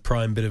it's in a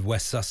prime bit of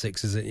West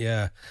Sussex, is it?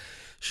 Yeah.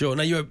 Sure.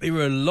 Now you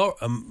were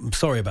I'm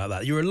sorry about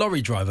that. You were a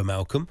lorry driver,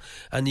 Malcolm,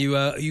 and you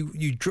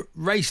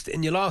raced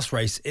in your last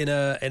race in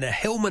a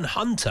Hillman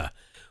Hunter,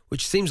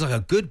 which seems like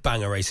a good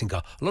banger racing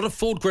car. A lot of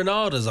Ford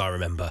Granadas, I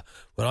remember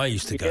when I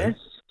used to go. Yes.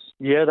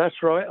 Yeah,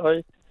 that's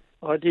right.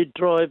 I did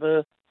drive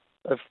a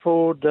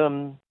Ford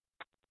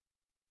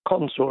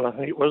Consul, I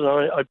think it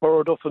was. I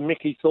borrowed off of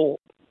Mickey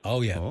Thorpe.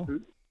 Oh yeah.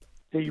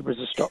 He was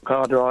a stock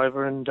car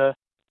driver, and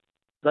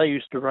they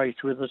used to race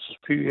with us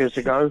a few years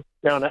ago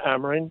down at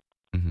Hammering.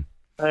 Mm-hmm.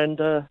 And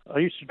I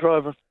used to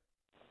drive I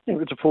think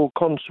it was a Ford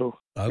Consul.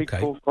 Okay. Big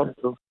Ford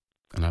Consul.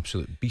 An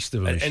absolute beast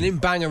of a machine. And in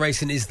banger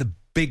racing, is the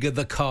bigger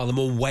the car, the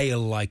more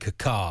whale-like a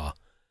car.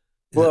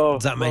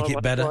 Does that make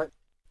it better?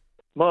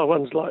 My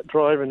one's like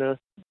driving a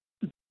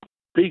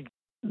big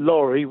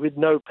lorry with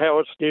no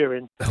power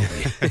steering.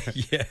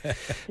 Yeah.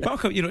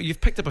 Malcolm, you've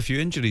picked up a few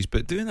injuries,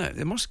 but doing that,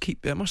 it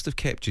must have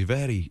kept you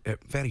very,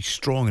 very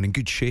strong and in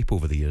good shape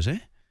over the years, eh?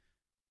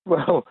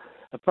 Well,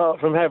 apart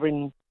from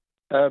having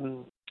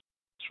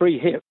 3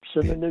 hips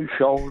and a new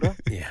shoulder,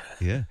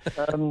 Yeah.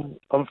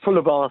 I'm full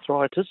of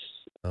arthritis.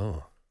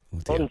 Oh.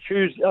 On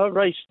Tuesday, I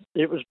raced.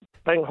 It was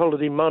Bank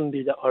Holiday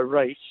Monday that I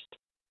raced.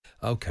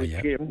 Okay.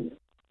 Yeah.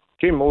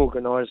 Jim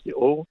organised it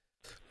all,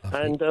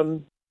 and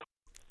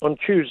on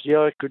Tuesday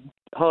I could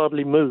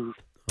hardly move.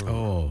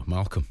 Oh,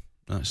 Malcolm,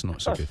 that's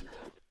not so good.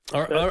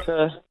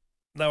 But,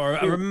 No,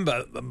 I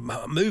remember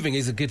moving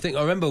is a good thing.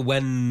 I remember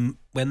when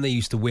they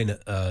used to win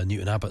at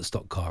Newton Abbot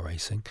stock car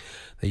racing.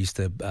 They used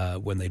to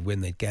when they'd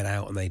win, they'd get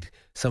out and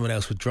someone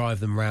else would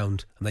drive them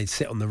round, and they'd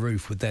sit on the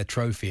roof with their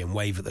trophy and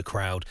wave at the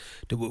crowd.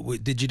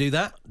 Did you do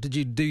that? Did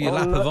you do your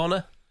lap of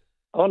honour?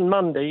 On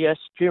Monday, yes.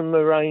 Jim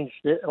arranged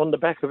it on the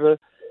back of the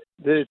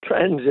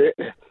Transit.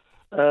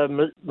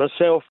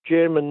 Myself,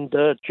 Jim, and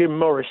Jim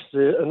Morris,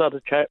 another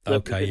chap.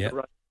 Okay, yeah.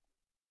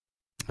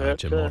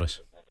 Jim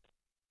Morris.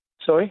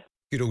 Sorry.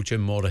 Good old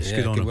Jim Morris. Yeah,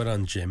 good on him. Well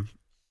done, Jim.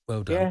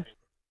 Well done.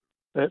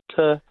 Yeah,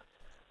 but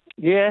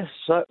yes,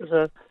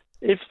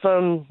 if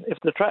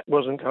the track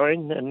wasn't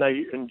going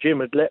and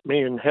Jim had let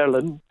me and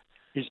Helen,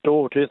 his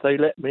daughter, if they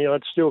let me,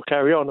 I'd still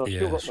carry on. I've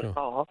still got my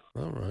car. All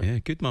right. Yeah,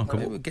 good, Malcolm.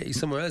 Well, we'll get you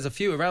somewhere. There's a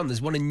few around.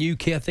 There's one in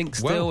Newquay, I think,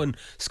 still, and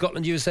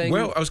Scotland, you were saying?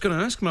 Well, I was going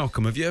to ask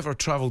Malcolm, have you ever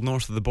travelled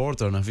north of the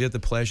border, and have you had the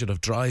pleasure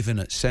of driving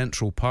at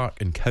Central Park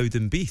in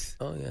Cowdenbeath?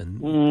 Oh, yeah.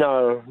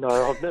 No,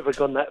 I've never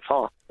gone that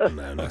far.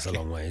 No, that's a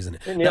long way, isn't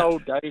it? In the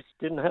old days,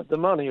 didn't have the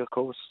money, of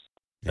course.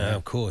 Yeah,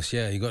 of course,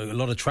 yeah. You've got a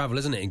lot of travel,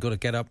 isn't it? You've got to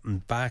get up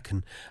and back.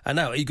 And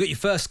now, you got your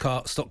first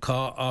stock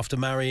car after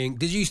marrying.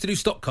 Did you used to do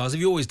stock cars?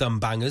 Have you always done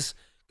bangers?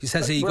 It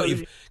says here you got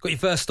your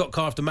first stock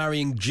car after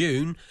marrying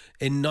June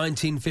in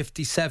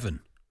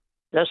 1957.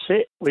 That's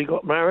it. We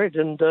got married,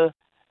 and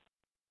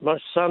my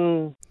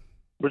son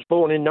was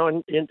born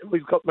we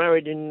got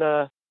married in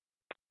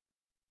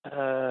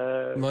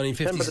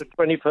 1950. December the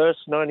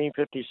 21st,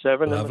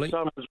 1957. Lovely.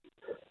 And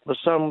my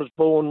son was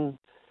born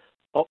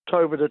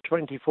October the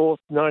 24th,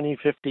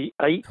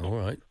 1958. All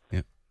right.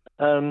 Yeah.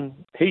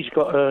 He's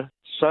got a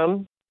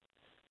son.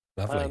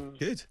 Lovely.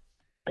 Good.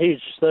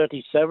 He's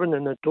 37,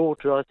 and a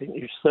daughter, I think,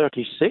 is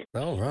 36.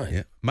 Oh, right.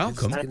 Yeah.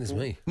 Malcolm,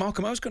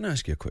 Malcolm, I was going to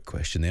ask you a quick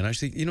question there.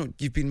 Actually,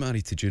 you've been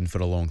married to June for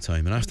a long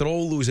time, and after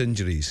all those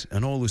injuries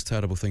and all those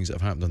terrible things that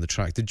have happened on the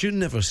track, did June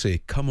never say,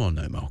 "Come on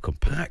now, Malcolm,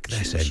 pack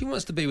this in"? She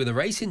wants to be with a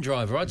racing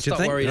driver. I'd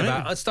start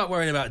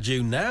worrying about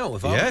June now,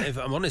 if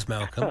I'm honest,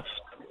 Malcolm.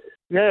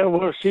 Yeah,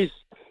 well, she's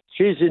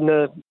in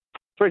a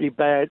pretty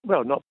bad,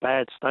 well, not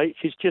bad state.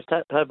 She's just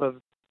had to have a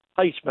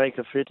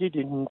pacemaker fitted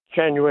in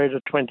January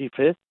the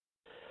 25th.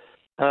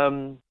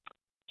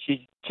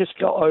 She just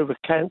got over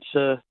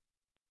cancer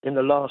in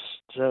the last,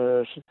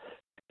 I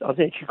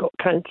think she got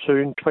cancer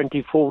in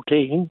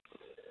 2014.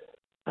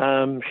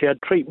 She had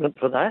treatment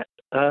for that.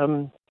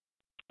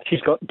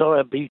 She's got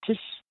diabetes.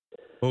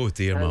 Oh,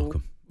 dear,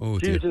 Malcolm. Oh,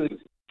 dear.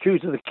 Due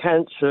to the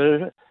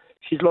cancer,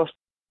 she's lost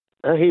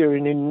her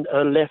hearing in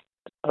her left,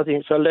 I think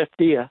it's her left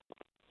ear.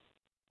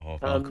 Oh,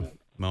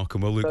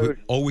 Malcolm, well, look,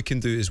 all we can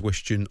do is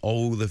wish June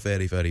all the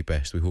very, very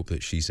best. We hope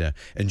that she's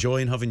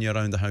enjoying having you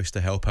around the house to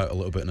help out a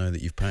little bit now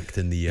that you've packed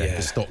in the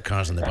stock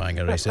cars and the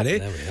banger race, eh? There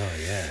we are,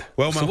 yeah.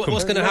 Well, Malcolm, so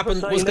what's going to happen?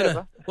 What's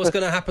going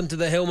to happen to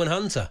the Hillman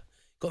Hunter?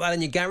 Got that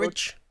in your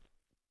garage?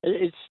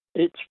 It's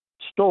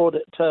stored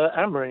at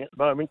Amory at the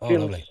moment. Oh,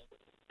 Jim's lovely.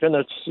 going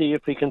to see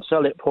if he can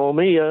sell it for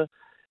me.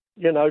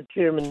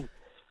 Jim and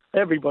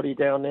everybody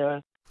down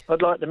there.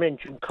 I'd like to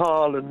mention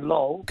Carl and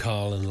Lowell.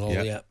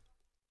 Yeah.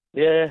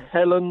 Yeah,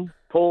 Helen,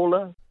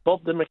 Paula,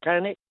 Bob the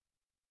mechanic.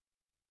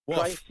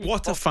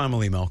 What a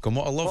family, Malcolm.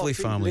 What a lovely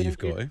family you've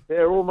got. Eh?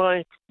 They're all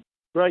my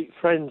great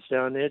friends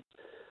down there.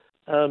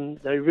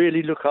 They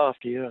really look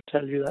after you, I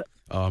tell you that.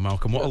 Oh,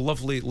 Malcolm, what a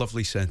lovely,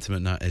 lovely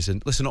sentiment that is.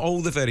 And listen,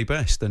 all the very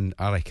best. And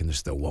I reckon there's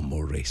still one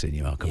more race in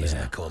you, Malcolm, isn't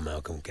there? Come on,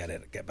 Malcolm,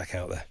 get back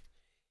out there.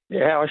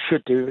 Yeah, I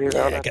should do.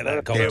 Get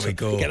that gold. There we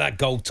go. Get that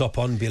gold top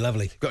on. Be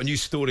lovely. Got a new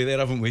story there,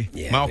 haven't we?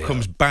 Yeah,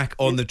 Malcolm's back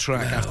on the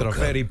track after a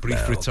very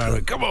brief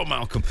retirement. Come on,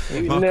 Malcolm.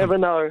 You never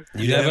know.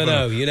 You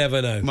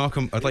never know.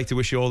 Malcolm, I'd like to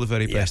wish you all the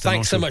very best.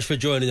 Thanks so much for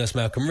joining us,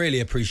 Malcolm. Really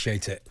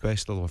appreciate it.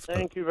 Best of luck.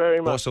 Thank you very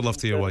much. Lots of love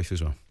to your wife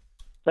as well.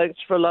 Thanks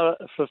for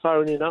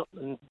phoning up,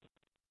 and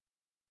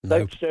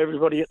thanks to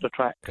everybody at the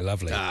track.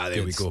 Lovely.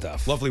 There we go.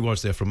 Stuff. Lovely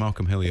words there from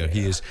Malcolm Hillier.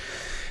 He is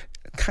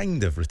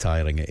kind of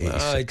retiring at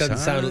 86. It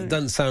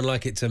doesn't sound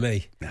like it to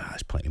me. Nah,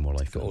 there's plenty more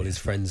life. Got all his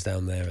friends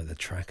down there at the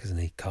track, isn't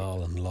he?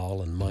 Carl and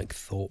Lol and Mike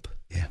Thorpe.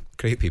 Yeah,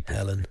 great people.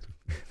 Helen.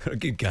 They're a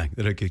good gang.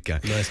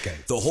 Nice gang.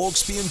 The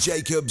Hawksby and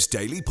Jacobs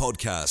Daily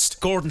Podcast.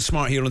 Gordon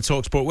Smart here on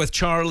TalkSport with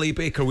Charlie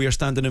Baker. We are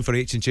standing in for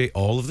H&J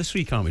all of this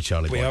week, aren't we,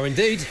 Charlie? We are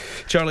indeed.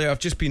 Charlie, I've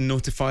just been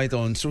notified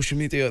on social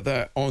media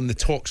that on the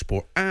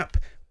TalkSport app,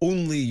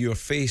 only your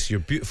face, your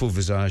beautiful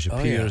visage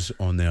appears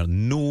on there.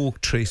 No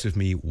trace of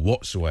me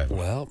whatsoever.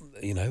 Well,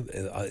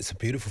 it's a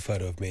beautiful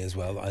photo of me as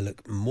well. I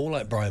look more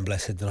like Brian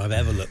Blessed than I've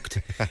ever looked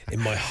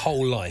in my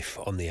whole life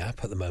on the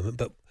app at the moment.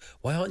 But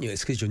why aren't you?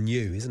 It's because you're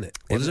new, isn't it?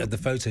 They haven't had the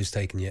photos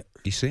taken yet.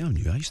 You say I'm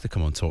new. I used to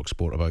come on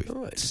TalkSport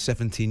about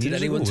 17 years ago.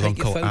 Did anyone take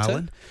your photo?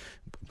 Alan.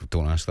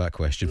 Don't ask that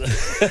question.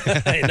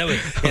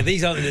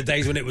 These aren't in the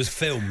days when it was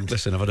filmed.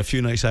 Listen, I've had a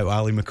few nights out with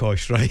Ali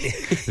McCoy, right?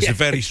 There's a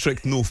very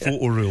strict no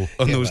photo rule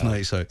on those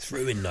nights out. It's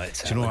ruined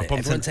nights out. Do you know what?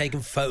 Everyone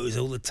taking photos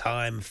all the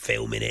time,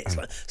 filming it. It's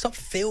like, stop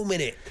filming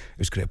it. It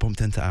was great. I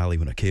bumped into Ali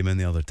when I came in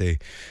the other day,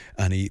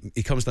 and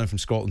he comes down from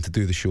Scotland to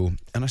do the show.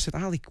 And I said,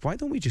 Ali, why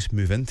don't we just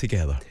move in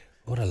together?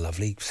 What a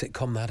lovely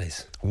sitcom that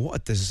is. What a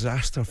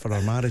disaster for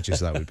our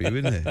marriages that would be,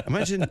 wouldn't it?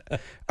 Imagine,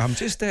 I'm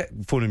just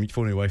phoning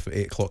my wife at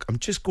 8 o'clock. I'm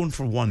just going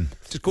for one.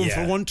 Just going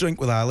for one drink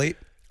with Ali.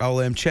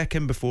 I'll check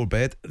in before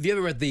bed. Have you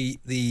ever read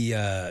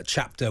the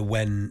chapter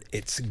when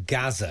it's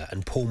Gaza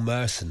and Paul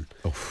Merson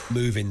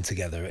moving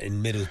together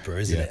in Middlesbrough,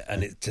 isn't it?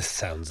 And it just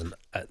sounds...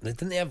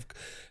 didn't they have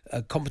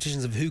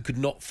competitions of who could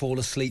not fall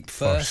asleep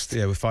first?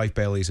 Yeah, with Five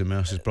Bellies and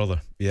Mercer's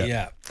brother.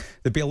 Yeah.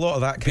 There'd be a lot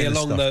of that kind of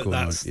stuff going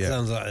on.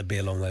 Sounds like it'd be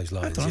along those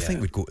lines. I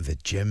think we'd go to the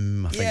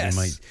gym. I think we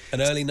might...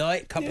 An early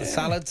night, couple of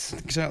salads.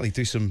 Exactly.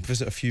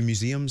 Visit a few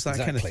museums, that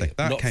kind of thing.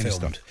 That Not kind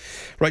filmed. of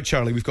stuff. Right,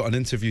 Charlie, we've got an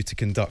interview to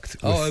conduct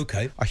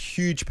with a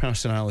huge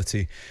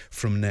personality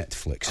from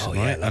Netflix. Oh,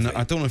 right? yeah, and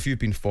I don't know if you've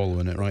been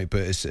following it, right,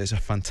 but it's a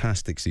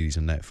fantastic series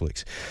on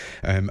Netflix.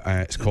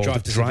 It's called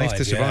Drive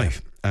to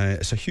Survive.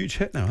 It's a huge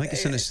hit now. I think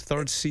it's in its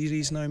third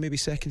series now, maybe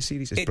second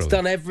series. It's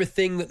done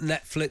everything that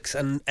Netflix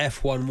and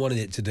F1 wanted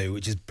it to do,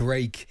 which is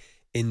break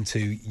into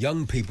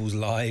young people's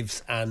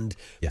lives and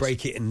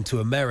break it into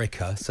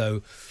America.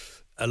 So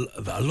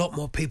a lot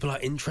more people are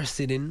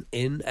interested in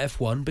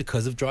F1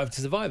 because of Drive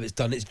to Survive. It's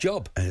done its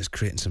job. And it's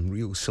creating some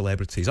real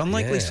celebrities,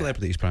 unlikely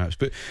celebrities perhaps,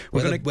 but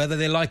whether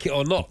they like it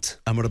or not.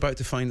 And we're about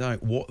to find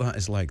out what that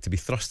is like to be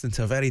thrust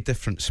into a very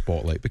different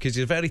spotlight, because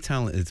he's a very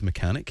talented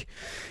mechanic.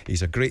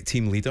 He's a great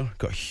team leader,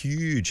 got a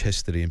huge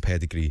history and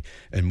pedigree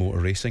in motor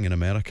racing in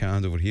America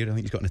and over here. I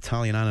think he's got an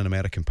Italian and an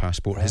American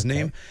passport. His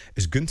name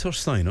is Gunther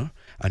Steiner,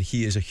 and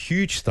he is a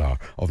huge star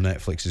of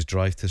Netflix's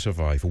Drive to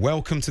Survive.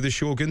 Welcome to the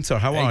show, Gunther.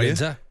 How are you?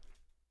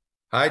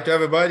 Hi to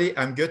everybody.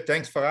 I'm good.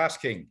 Thanks for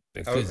asking.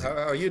 How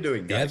are you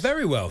doing, guys? Yeah,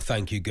 very well.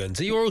 Thank you,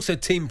 Gunther. You're also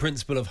team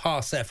principal of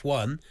Haas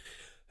F1,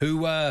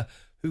 who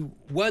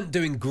weren't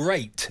doing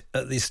great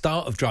at the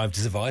start of Drive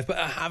to Survive, but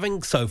are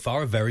having so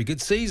far a very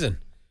good season.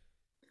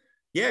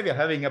 Yeah, we're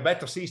having a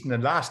better season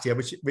than last year,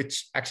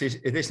 which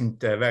actually it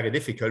isn't very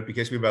difficult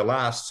because we were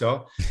last,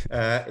 so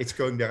it's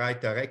going the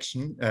right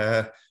direction.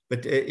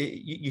 But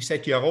you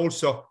said you are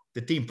also the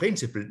team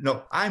principal.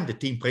 No, I'm the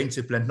team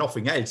principal and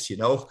nothing else, you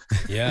know.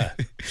 Yeah,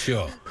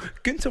 sure.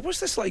 Gunther, what's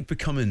this like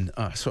becoming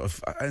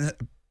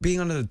being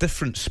under a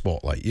different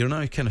spotlight? You're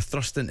now kind of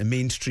thrust into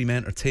mainstream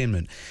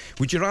entertainment.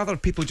 Would you rather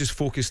people just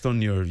focused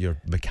on your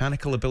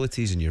mechanical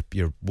abilities and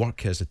your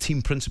work as a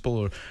team principal,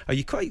 or are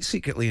you quite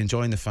secretly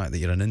enjoying the fact that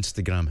you're an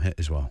Instagram hit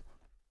as well?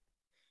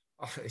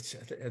 It's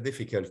a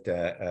difficult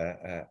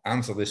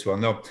answer, this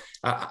one. No,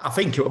 I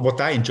think what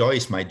I enjoy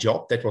is my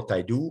job. That's what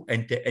I do,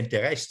 and the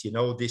rest, you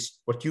know, this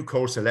what you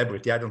call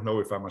celebrity. I don't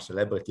know if I'm a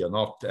celebrity or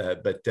not,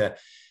 but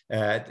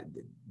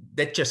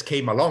that just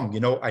came along. You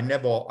know, I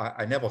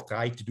never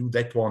tried to do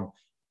that one.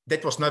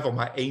 That was never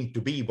my aim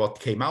to be what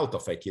came out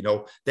of it. You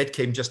know, that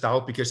came just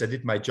out because I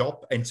did my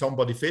job and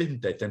somebody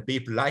filmed it and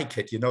people like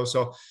it. You know,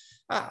 so.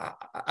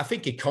 I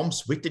think it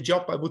comes with the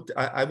job.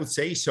 I would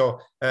say so.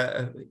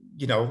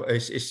 You know,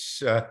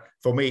 it's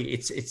for me.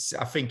 It's.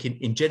 I think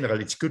in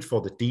general, it's good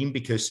for the team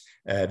because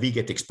we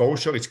get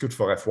exposure. It's good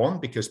for F1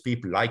 because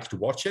people like to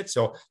watch it.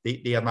 So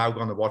they are now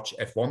going to watch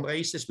F1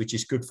 races, which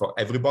is good for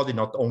everybody,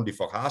 not only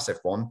for Haas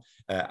F1,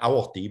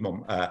 our team,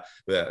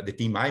 the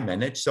team I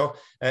manage. So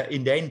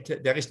in the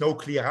end, there is no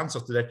clear answer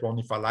to that one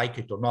if I like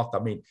it or not. I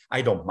mean,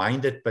 I don't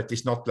mind it, but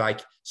it's not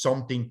like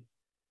something.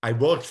 I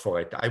worked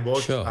for it.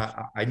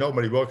 I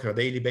normally work on a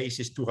daily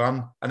basis to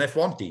run an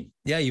F1 team.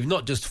 Yeah, you've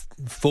not just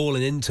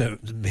fallen into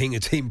being a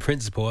team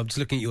principal. I'm just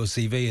looking at your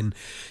CV, and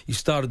you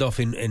started off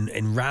in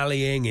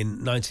rallying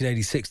in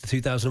 1986 to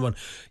 2001.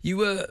 You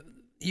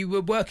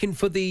were working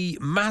for the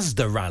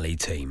Mazda Rally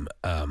team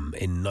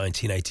in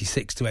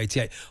 1986 to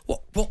 88.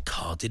 What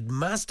car did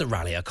Mazda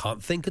rally? I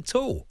can't think at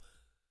all.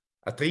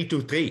 A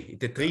 323,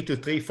 the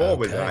 323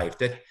 four-wheel drive.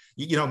 That,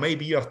 you know,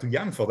 maybe you're too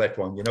young for that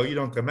one. You know, you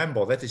don't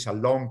remember. That is a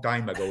long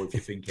time ago if you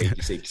think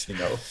 86, you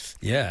know.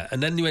 Yeah,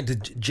 and then you went to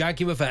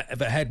Jaguar for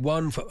Head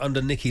 1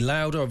 under Niki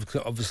Lauda,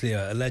 obviously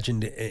a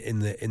legend in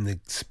the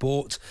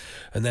sport,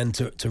 and then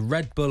to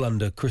Red Bull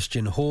under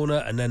Christian Horner,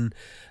 and then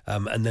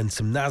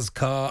some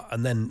NASCAR,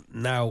 and then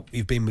now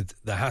you've been with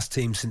the Haas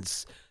team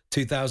since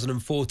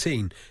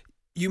 2014.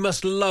 You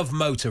must love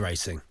motor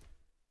racing.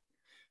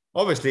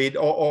 Obviously,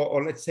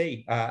 or let's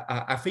say,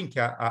 I think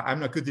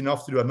I'm not good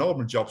enough to do a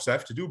normal job, so I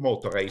have to do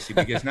motor racing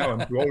because now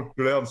I'm too old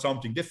to learn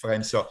something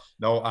different. So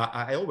no,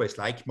 I always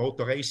like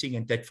motor racing,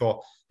 and that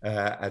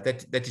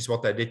is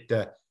what I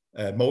did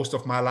most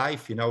of my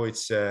life. You know,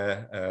 it's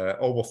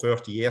over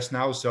 30 years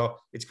now, so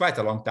it's quite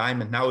a long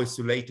time, and now it's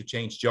too late to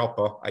change job,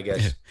 I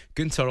guess. Yeah.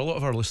 Gunther, a lot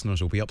of our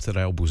listeners will be up to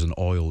their elbows in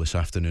oil this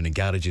afternoon in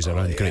garages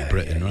around Great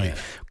Britain, right?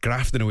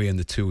 Grafting away in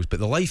the tools. But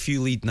the life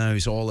you lead now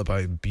is all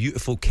about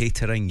beautiful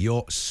catering,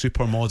 yachts,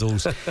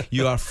 supermodels.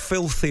 You are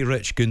filthy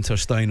rich, Gunther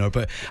Steiner.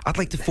 But I'd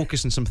like to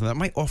focus on something that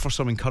might offer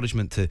some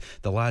encouragement to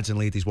the lads and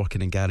ladies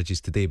working in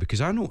garages today,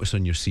 because I noticed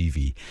on your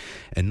CV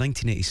in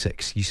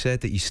 1986 you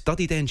said that you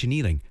studied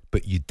engineering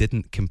but you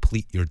didn't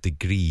complete your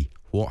degree.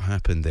 What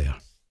happened there?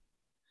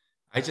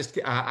 I just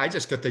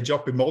got the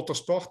job in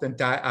motorsport, and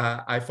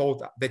I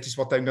thought that is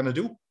what I'm going to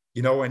do,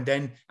 you know. And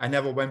then I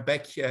never went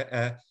back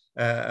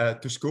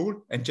to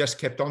school and just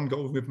kept on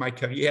going with my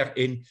career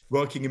in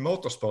working in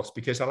motorsports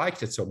because I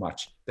liked it so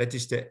much.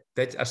 That's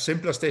as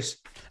simple as this.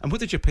 And what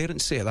did your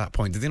parents say at that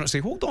point? Did they not say,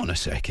 hold on a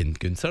second,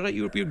 Gunther,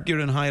 you're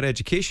in higher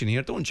education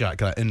here, don't jack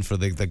that in for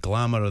the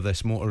glamour of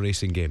this motor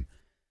racing game?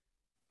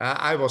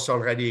 I was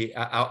already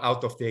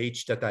out of the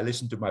age that I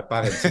listened to my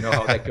parents. You know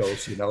how that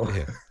goes, you know.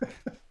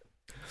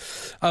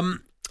 Yeah.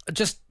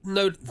 Just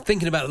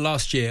thinking about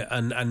last year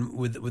and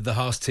with the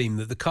Haas team,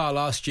 that the car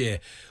last year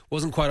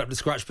wasn't quite up to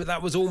scratch, but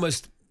that was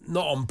almost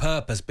not on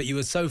purpose. But you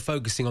were so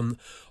focusing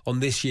on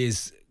this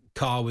year's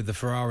car with the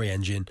Ferrari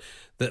engine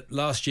that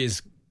last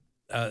year's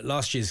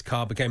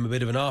car became a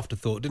bit of an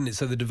afterthought, didn't it?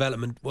 So the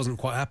development wasn't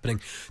quite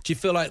happening. Do you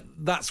feel like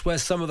that's where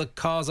some of the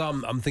cars are?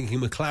 I'm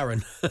thinking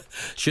McLaren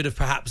should have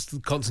perhaps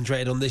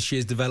concentrated on this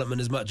year's development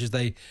as much as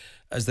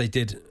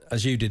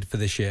you did for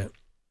this year.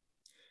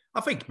 I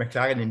think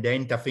McLaren in the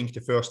end, I think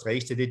the first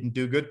race they didn't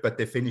do good, but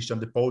they finished on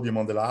the podium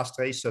on the last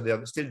race, so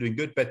they're still doing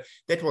good. But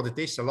that's what it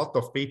is. A lot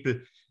of people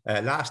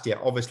last year,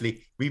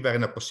 obviously, we were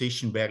in a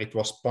position where it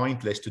was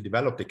pointless to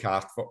develop the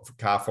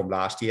car from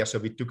last year. So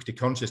we took the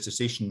conscious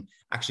decision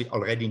actually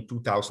already in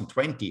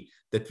 2020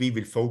 that we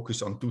will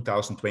focus on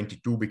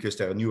 2022 because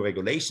there are new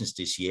regulations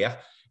this year.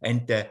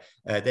 And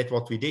that's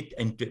what we did.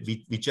 And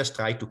we just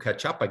tried to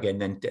catch up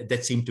again. And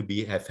that seemed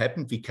to have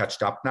happened. We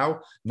catched up now.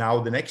 Now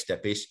the next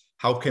step is,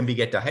 how can we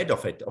get ahead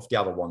of the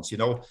other ones? You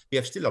know, we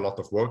have still a lot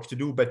of work to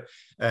do, but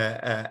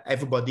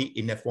everybody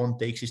in F1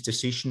 takes his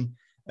decision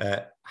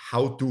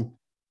how to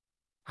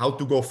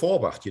go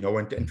forward, you know,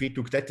 and we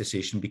took that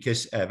decision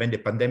because when the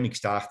pandemic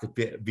started,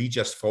 we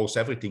just froze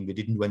everything. We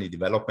didn't do any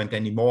development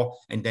anymore.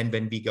 And then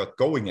when we got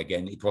going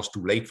again, it was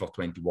too late for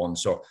 21.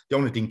 So the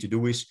only thing to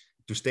do is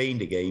to stay in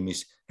the game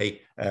is, hey,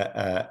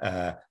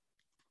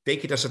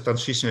 take it as a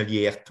transitional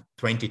year,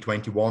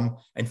 2021,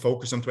 and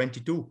focus on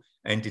 22.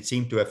 And it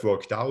seemed to have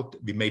worked out.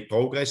 We made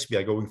progress. We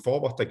are going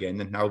forward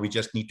again. And now we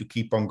just need to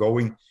keep on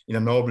going in a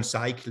normal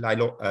cycle,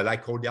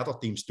 like all the other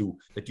teams do,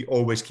 that you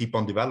always keep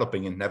on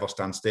developing and never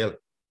stand still.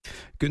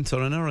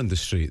 Gunther, in our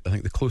industry, I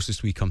think the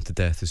closest we come to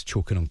death is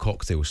choking on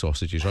cocktail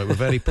sausages, right? We're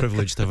very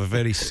privileged to have a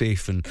very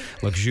safe and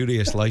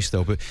luxurious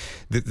lifestyle, but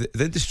the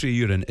industry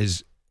you're in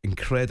is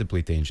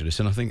incredibly dangerous,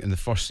 and I think in the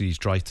first series,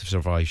 Drive to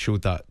Survive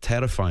showed that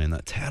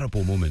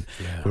terrible moment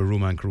where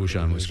Romain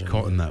Grosjean was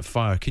caught in that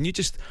fire. Can you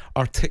just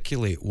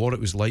articulate what it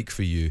was like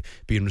for you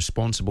being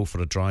responsible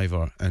for a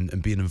driver and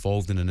being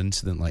involved in an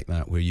incident like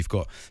that, where you've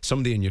got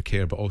somebody in your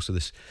care but also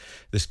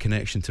this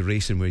connection to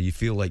racing where you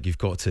feel like you've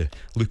got to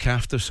look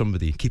after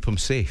somebody, keep them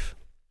safe?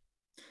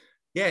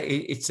 Yeah,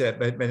 it's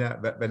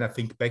when I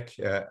think back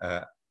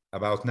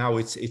about now,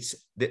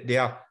 they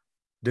are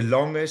the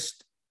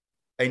longest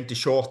and the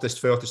shortest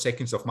 30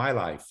 seconds of my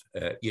life,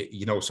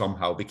 you know,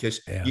 somehow, because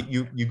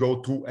you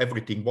go through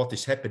everything, what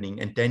is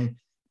happening, and then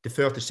the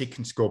 30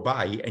 seconds go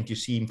by and you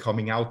see him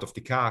coming out of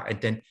the car,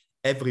 and then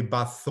every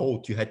bad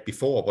thought you had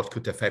before what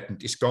could have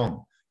happened is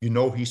gone. You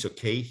know he's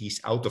okay, he's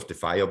out of the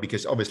fire,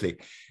 because obviously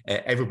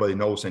everybody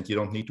knows, and you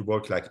don't need to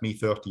work like me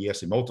 30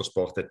 years in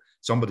motorsport, that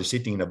somebody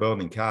sitting in a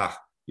burning car,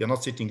 you're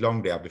not sitting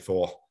long there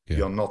before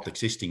you're not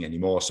existing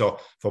anymore. So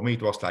for me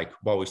it was like,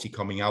 wow, is he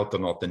coming out or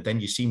not? And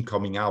then you see him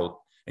coming out,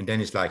 and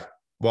then it's like,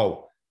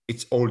 wow,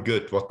 it's all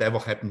good. Whatever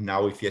happened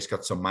now, if he has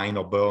got some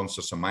minor burns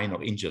or some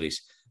minor injuries,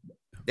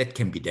 that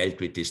can be dealt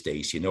with these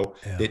days, you know.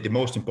 The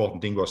most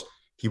important thing was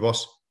he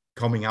was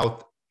coming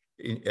out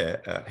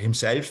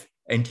himself,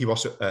 and he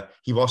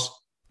was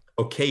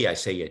okay, I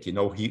say it, you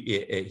know.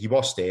 He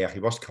was there, he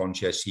was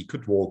conscious, he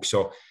could walk.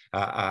 So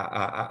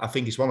I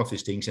think it's one of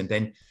these things. And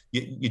then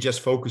you just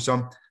focus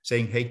on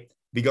saying, hey,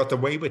 we got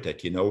away with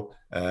it, you know.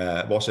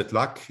 Was it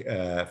luck?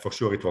 For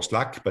sure it was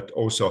luck, but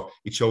also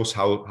it shows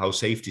how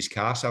safe these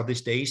cars are these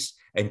days,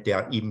 and they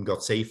are even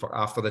got safer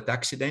after that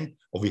accident,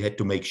 or we had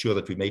to make sure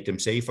that we made them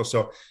safer.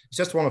 So it's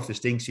just one of these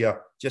things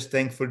here. Just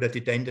thankful that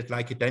it ended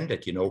like it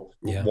ended, you know,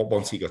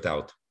 once he got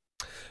out.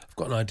 I've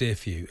got an idea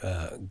for you,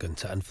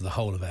 Gunther, and for the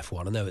whole of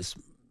F1. I know it's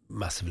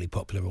massively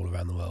popular all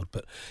around the world,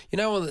 but you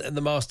know, at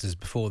the Masters,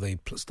 before they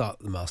start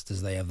the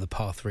Masters, they have the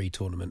Par 3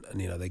 tournament,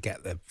 and you know, they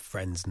get their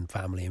friends and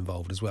family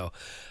involved as well.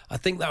 I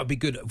think that would be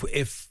good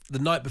if the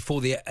night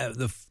before the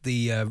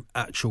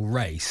actual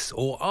race,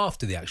 or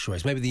after the actual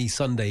race, maybe the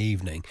Sunday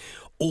evening,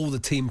 all the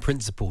team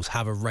principals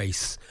have a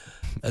race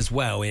as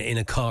well in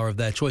a car of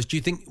their choice. Do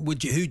you think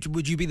would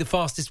you be the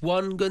fastest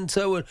one,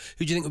 Gunther, or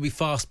who do you think would be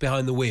fast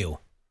behind the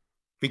wheel?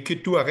 We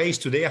could do a race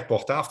to the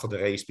airport after the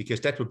race,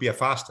 because that would be a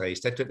fast race.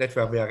 That's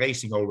where we are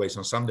racing always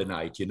on Sunday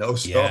night, you know.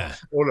 So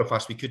all of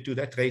us, we could do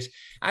that race.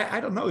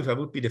 I don't know if I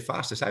would be the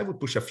fastest. I would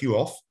push a few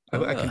off.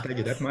 I can tell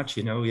you that much,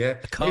 you know. Yeah,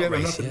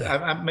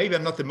 maybe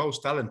I'm not the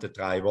most talented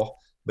driver,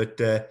 but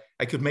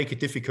I could make it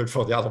difficult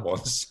for the other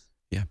ones.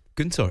 Yeah,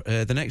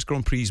 Gunther, the next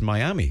Grand Prix is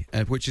Miami,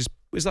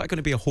 is that going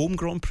to be a home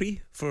Grand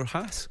Prix for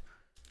Haas?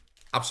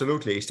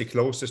 Absolutely, it's the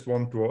closest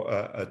one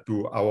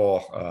to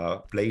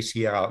our place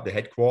here, the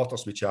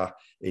headquarters, which are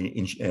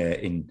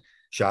in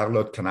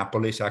Charlotte,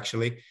 Kannapolis,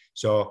 actually.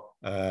 So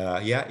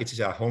it is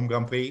a home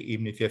Grand Prix.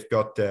 Even if you've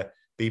got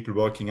people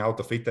working out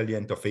of Italy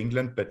and of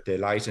England, but the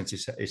license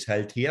is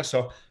held here.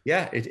 So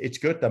yeah, it's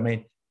good. I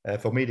mean,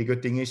 for me, the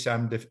good thing is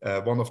I'm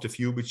one of the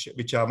few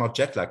which are not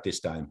jet lagged this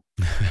time.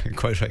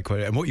 Quite right.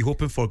 And what are you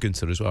hoping for,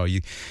 Gunther, as well?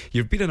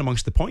 You've been in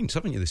amongst the points,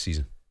 haven't you, this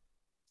season?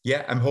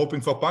 Yeah, I'm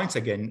hoping for points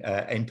again,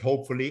 and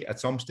hopefully at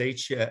some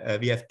stage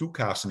we have 2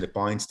 cars in the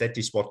points. That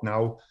is what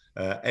now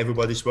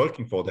everybody's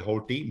working for, the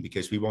whole team,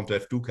 because we want to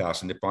have 2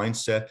 cars in the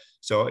points.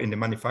 So in the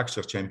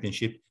Manufacturers'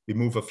 Championship, we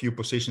move a few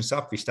positions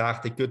up. We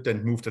started good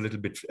and moved a little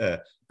bit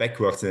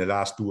backwards in the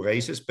last 2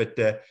 races, but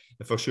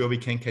for sure we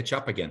can catch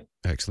up again.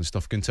 Excellent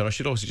stuff, Gunther. I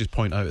should also just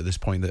point out at this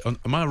point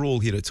that my role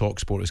here at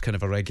TalkSport is kind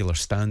of a regular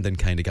stand-in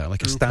kind of guy,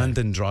 like a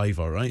stand-in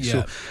driver, right? Yeah.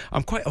 So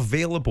I'm quite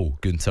available,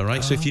 Gunther,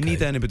 right? So if you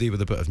need anybody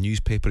with a bit of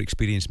newspaper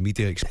experience,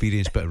 media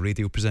experience, bit of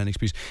radio presenting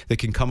experience, they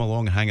can come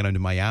along and hang around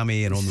in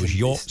Miami and on those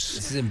yachts.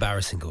 This is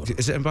embarrassing, Gordon.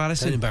 Is it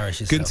embarrassing? Don't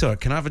embarrass yourself. Gunther,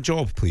 can I have a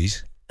job,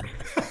 please?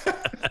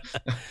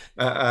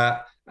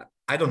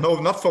 I don't know,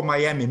 not for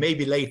Miami,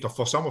 maybe later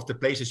for some of the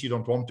places you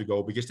don't want to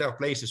go, because there are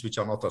places which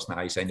are not as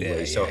nice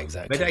anyway. Yeah,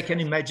 exactly. But I can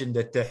imagine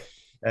that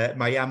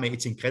Miami,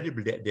 it's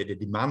incredible. The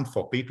demand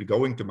for people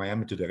going to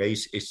Miami to the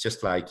race is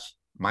just like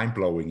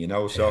mind-blowing, you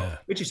know, so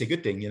which is a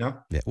good thing, you know.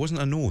 Yeah, it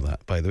wasn't a no,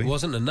 that, by the way. It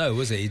wasn't a no,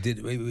 was it?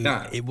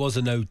 It was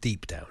a no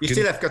deep down. You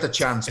still have got a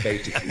chance,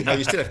 basically. You know,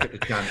 you still have got a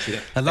chance. You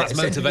know? And that's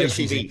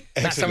motivation.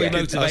 That's how he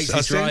motivates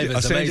his drivers.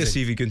 I'll send you a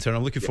CV, Gunther.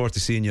 I'm looking forward to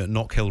seeing you at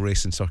Knockhill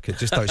Racing Circuit,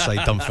 just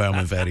outside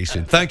Dunfermline very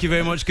soon. Thank you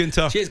very much,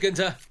 Gunther. Cheers,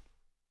 Gunther.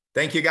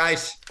 Thank you,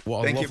 guys.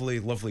 What a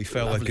lovely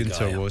fella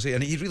Gunther was.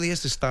 And he really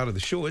is the star of the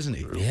show, isn't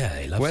he? Yeah,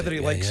 he loves Whether he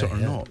likes it or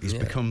not, he's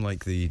become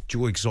like the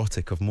Joe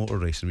Exotic of motor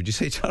racing. Would you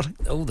say, Charlie?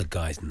 All the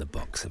guys in the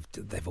box,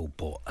 they've all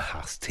bought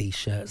Haas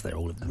t-shirts. They're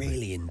all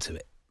really into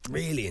it.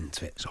 Really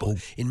into it.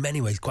 But in many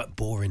ways, quite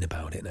boring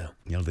about it now.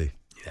 Are they?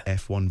 Yeah.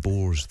 F1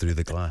 bores through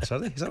the glass, are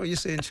they? Is that what you're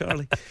saying,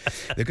 Charlie?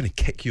 They're going to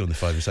kick you on the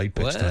 5-a-side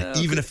pitch tonight,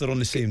 even if they're on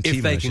the same team.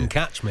 If they can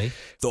catch me.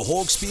 The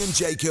Hawksbee and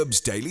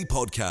Jacobs Daily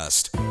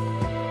Podcast.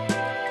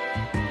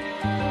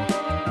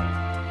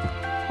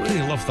 I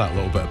really love that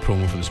little bit of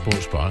promo for the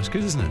sports bar. It's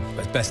good, isn't it?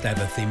 It's best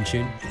ever theme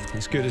tune.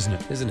 It's good, isn't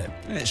it? Isn't it?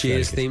 Yeah,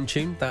 Cheers theme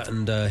tune. That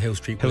and Hill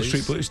Street Blues.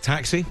 Hill Street Blues.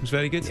 Taxi was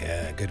very good.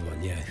 Yeah, good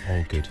one, yeah.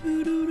 All good.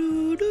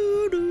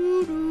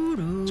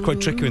 It's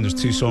quite tricky when there's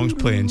 2 songs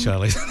playing,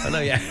 Charlie. I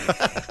know, yeah.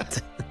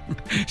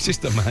 It's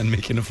just a man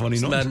making a funny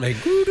noise.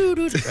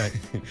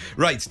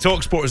 Right,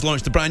 TalkSport has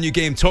launched a brand new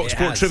game,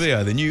 TalkSport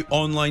Trivia, the new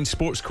online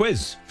sports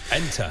quiz.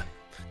 Enter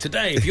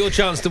today for your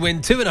chance to win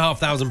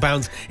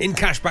 £2,500 in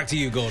cash back to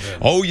you,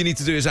 Gordon. All you need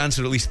to do is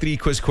answer at least 3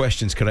 quiz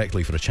questions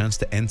correctly for a chance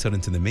to enter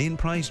into the main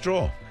prize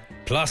draw.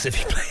 Plus, if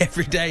you play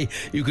every day,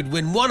 you could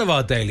win one of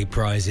our daily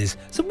prizes.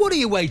 So what are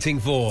you waiting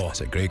for?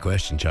 That's a great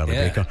question, Charlie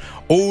Baker.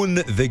 Own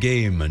the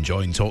game and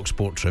join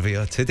TalkSport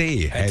Trivia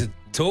today. Head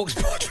to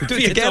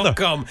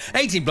TalkSportTrivia.com.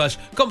 18 plus,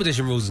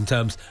 competition rules and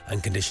terms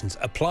and conditions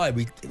apply.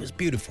 It was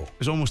beautiful. It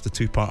was almost a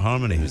 2-part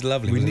harmony. It was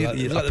lovely.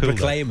 It was like the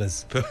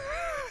Proclaimers.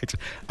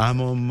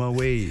 I'm on my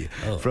way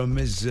from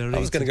misery. I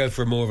was going to go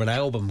for more of an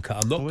album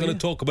cut. I'm not going to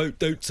talk about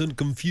doubts and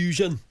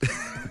confusion.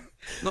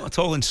 Not at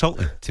all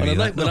insulting to me. I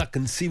like when I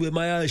can see with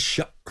my eyes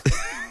shut.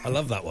 I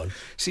love that one.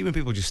 See when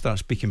people just start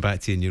speaking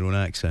back to you in your own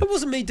accent. It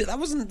wasn't me. That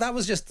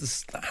was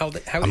just how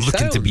it sounds. I'm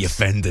looking to be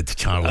offended,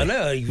 Charlie. I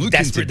know. You're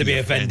desperate to be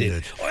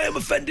offended. I am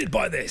offended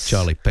by this.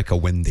 Charlie, pick a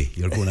windy.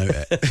 You're going out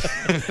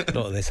it.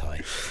 Not this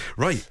high.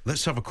 Right,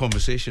 let's have a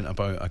conversation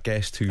about a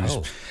guest who's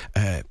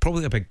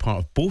probably a big part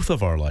of both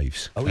of our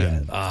lives. Oh,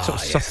 yeah.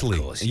 Sort of subtly.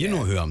 Of course, you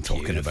know who I'm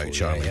talking about,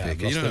 Charlie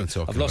Baker. You know who I'm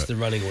talking about. I've lost the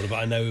running order, but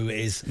I know who it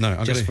is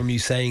from you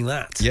saying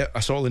that. Yeah,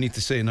 that's all I need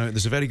to say. Now,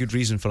 there's a very good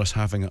reason for us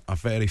having a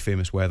very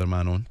famous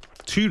weatherman on.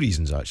 2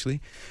 reasons, actually.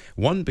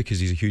 One,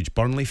 because he's a huge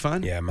Burnley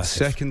fan. Yeah,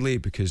 massive. Secondly,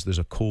 because there's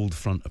a cold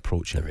front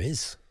approaching. There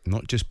is.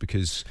 Not just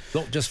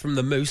from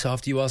the Moose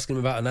after you ask him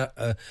about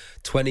a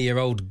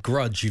 20-year-old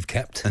grudge you've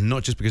kept. And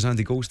not just because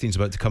Andy Goldstein's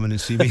about to come in and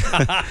see me.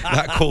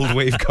 That cold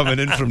wave coming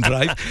in from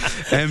Drive.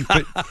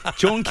 But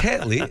John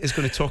Ketley is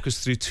going to talk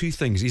us through 2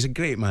 things. He's a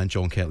great man,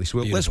 John Ketley. So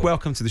let's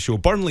welcome to the show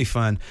Burnley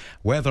fan,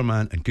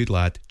 weatherman and good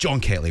lad,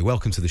 John Ketley.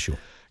 Welcome to the show.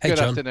 Hey, Good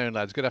John. afternoon,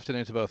 lads. Good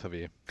afternoon to both of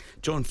you.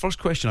 John, first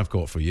question I've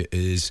got for you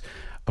is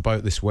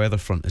about this weather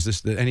front.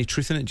 Is there any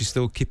truth in it? Do you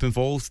still keep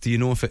involved? Do you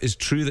know if it is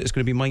true that it's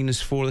going to be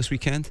 -4 this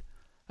weekend?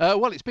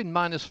 Well, it's been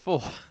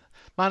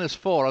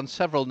 -4 on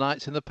several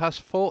nights in the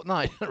past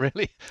fortnight,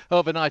 really.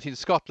 Overnight in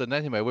Scotland,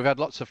 anyway. We've had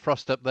lots of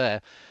frost up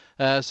there.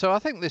 So I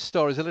think this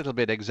story is a little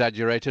bit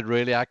exaggerated,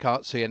 really. I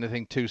can't see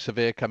anything too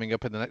severe coming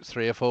up in the next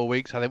 3 or 4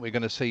 weeks. I think we're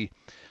going to see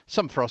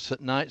some frost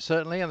at night,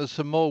 certainly, and there's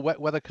some more wet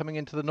weather coming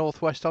into the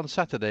northwest on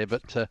Saturday.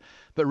 But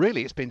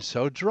really, it's been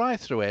so dry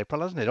through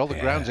April, hasn't it? All the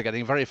grounds are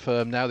getting very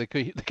firm now. They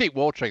keep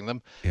watering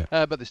them,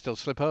 but they still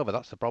slip over.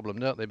 That's the problem,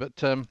 don't they?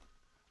 But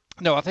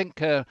no, I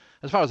think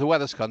as far as the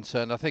weather's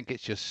concerned, I think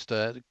it's just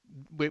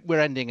we're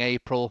ending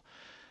April.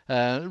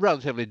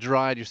 Relatively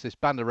dry, just this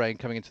band of rain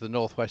coming into the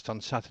northwest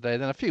on Saturday,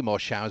 then a few more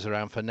showers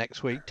around for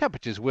next week.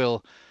 Temperatures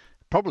will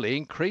probably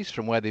increase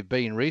from where they've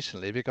been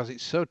recently because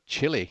it's so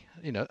chilly.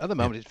 At the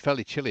moment it's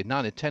fairly chilly,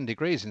 9 or 10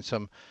 degrees in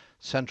some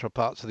central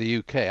parts of the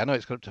UK. I know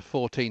it's got up to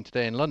 14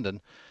 today in London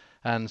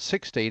and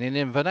 16 in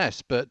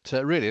Inverness, but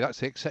really that's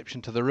the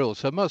exception to the rule.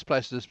 So most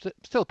places are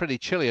still pretty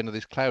chilly under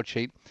this cloud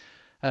sheet.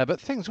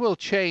 But things will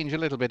change a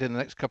little bit in the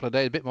next couple of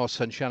days. A bit more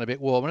sunshine, a bit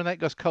warmer, and then it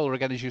goes colder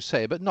again, as you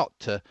say, but not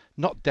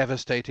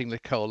devastatingly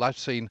cold. I've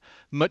seen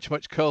much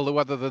colder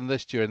weather than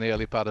this during the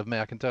early part of May,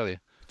 I can tell you.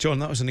 John,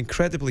 that was an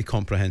incredibly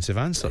comprehensive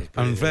answer.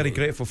 I'm very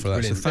grateful for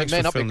that. Brilliant. So thanks it may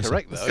for not be filling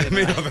correct, though. It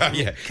may not be,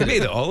 yeah, he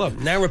made it all up.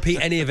 Now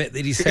repeat any of it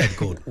that he said,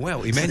 Gordon.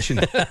 Well, he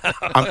mentioned...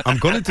 I'm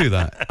going to do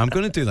that. I'm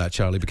going to do that,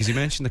 Charlie, because he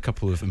mentioned a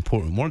couple of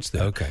important words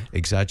there. Okay.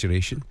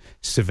 Exaggeration,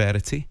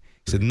 severity.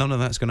 He said none of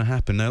that's going to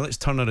happen. Now let's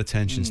turn our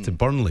attentions to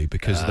Burnley,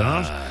 because there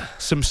are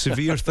some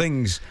severe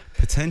things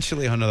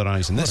potentially on the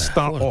horizon. Let's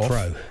start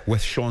off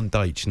with Sean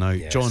Dyche. Now,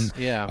 John,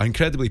 an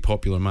incredibly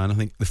popular man. I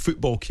think the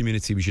football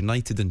community was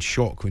united in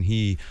shock when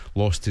he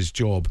lost his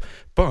job.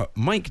 But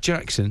Mike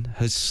Jackson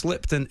has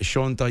slipped into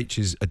Sean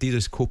Dyche's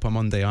Adidas Copa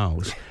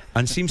Mundials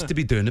and seems to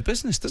be doing the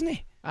business, doesn't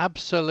he?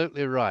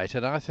 Absolutely right.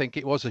 And I think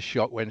it was a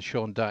shock when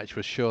Sean Dyche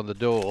was shown the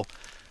door.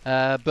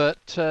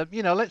 But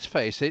let's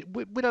face it,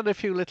 we'd had a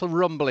few little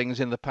rumblings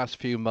in the past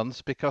few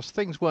months because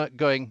things weren't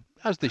going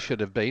as they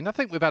should have been. I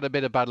think we've had a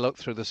bit of bad luck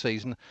through the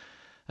season.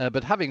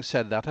 But having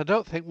said that, I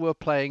don't think we're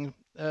playing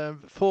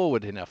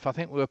forward enough. I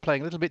think we were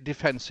playing a little bit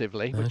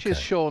defensively, which is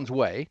Sean's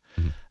way.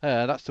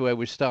 That's the way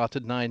we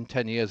started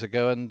 9-10 years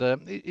ago,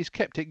 and he's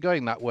kept it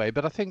going that way.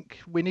 But I think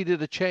we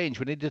needed a change.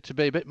 We needed to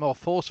be a bit more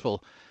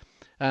forceful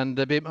and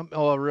a bit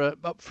more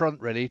up front,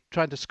 really,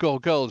 trying to score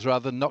goals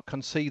rather than not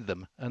concede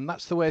them. And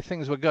that's the way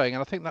things were going.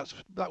 And I think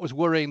that was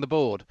worrying the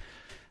board.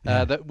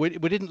 That we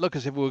didn't look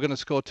as if we were going to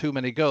score too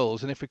many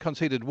goals, and if we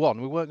conceded one,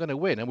 we weren't going to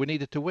win, and we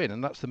needed to win,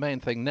 and that's the main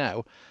thing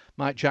now.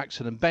 Mike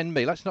Jackson and Ben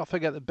Mee. Let's not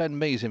forget that Ben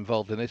Mee's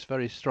involved in this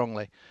very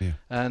strongly,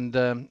 and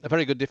a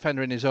very good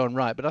defender in his own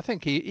right. But I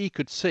think he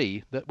could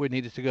see that we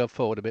needed to go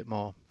forward a bit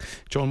more.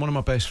 John, one of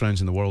my best friends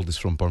in the world is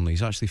from Burnley.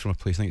 He's actually from a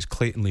place, I think it's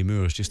Clayton-le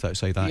Moors, just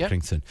outside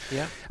Accrington.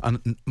 Yeah.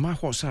 And my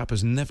WhatsApp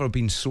has never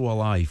been so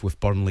alive with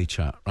Burnley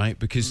chat, right?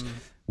 Because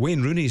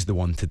Wayne Rooney's the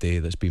one today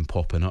that's been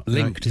popping up.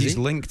 He's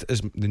linked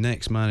as the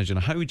next manager.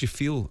 Now, how would you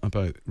feel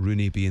about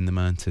Rooney being the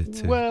man to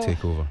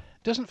take over?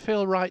 Doesn't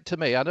feel right to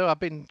me. I know I've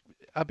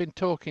been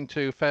talking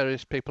to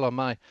various people on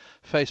my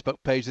Facebook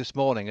page this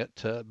morning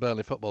at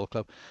Burnley Football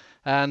Club,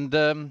 and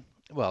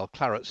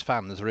Claret's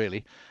fans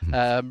really,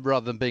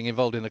 rather than being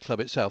involved in the club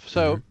itself.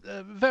 So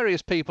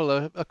various people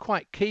are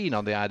quite keen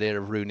on the idea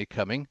of Rooney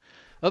coming.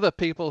 Other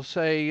people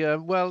say,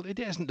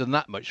 he hasn't done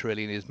that much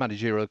really in his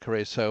managerial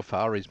career so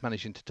far. He's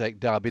managing to take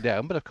Derby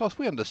down. But of course,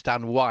 we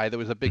understand why there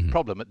was a big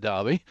problem at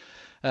Derby.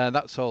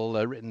 That's all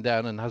written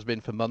down and has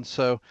been for months.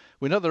 So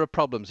we know there are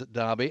problems at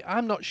Derby.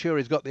 I'm not sure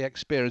he's got the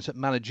experience at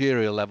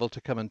managerial level to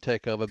come and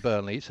take over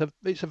Burnley.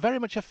 It's a very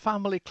much a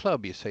family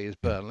club, you see, is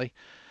Burnley.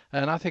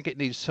 And I think it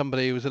needs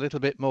somebody who's a little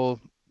bit more...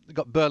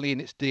 got Burnley in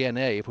its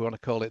DNA, if we want to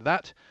call it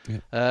that.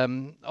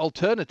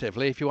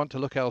 Alternatively, if you want to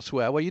look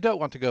elsewhere, you don't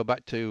want to go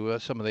back to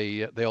some of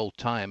the old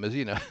timers.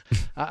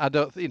 I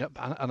don't.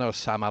 I know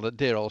Sam Allen,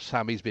 dear old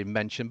Sam, he's been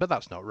mentioned, but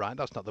that's not right.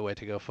 That's not the way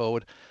to go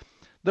forward.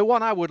 The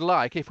one I would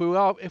like, if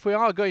we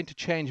are going to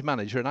change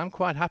manager, and I'm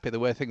quite happy the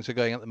way things are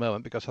going at the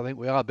moment because I think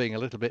we are being a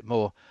little bit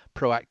more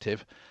proactive.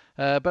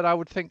 But I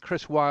would think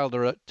Chris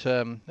Wilder at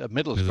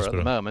Middlesbrough at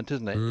the moment,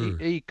 isn't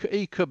it?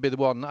 He could be the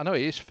one. I know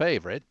he is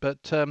favourite,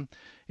 but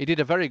he did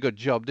a very good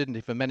job, didn't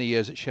he, for many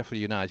years at Sheffield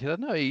United? I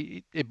know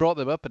he brought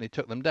them up and he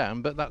took them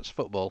down, but that's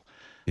football.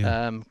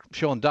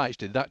 Sean Dyche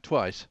did that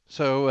twice.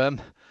 So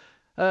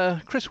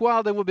Chris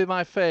Wilder would be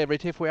my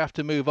favourite if we have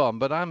to move on,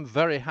 but I'm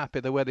very happy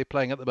the way they're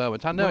playing at the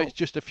moment. I know it's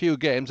just a few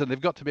games and they've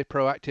got to be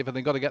proactive and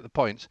they've got to get the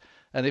points.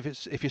 And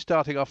if you're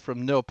starting off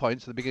from no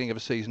points at the beginning of a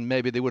season,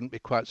 maybe they wouldn't be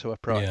quite so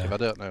proactive. I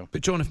don't know.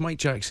 But John, if Mike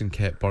Jackson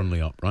kept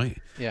Burnley up, right?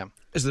 Yeah.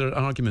 Is there an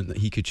argument that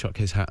he could chuck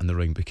his hat in the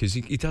ring? Because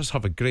he does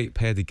have a great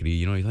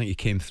pedigree. I think he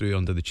came through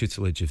under the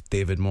tutelage of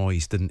David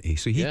Moyes, didn't he?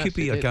 So he could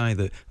be a guy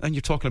that... And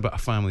you're talking about a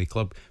family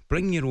club.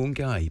 Bring your own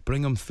guy.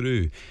 Bring him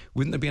through.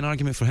 Wouldn't there be an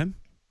argument for him?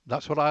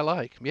 That's what I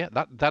like. Yeah,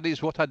 that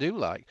is what I do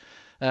like.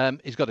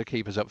 He's got to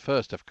keep us up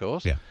first, of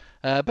course. Yeah.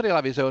 But he'll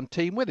have his own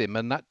team with him,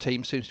 and that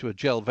team seems to have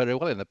gelled very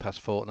well in the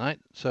past fortnight.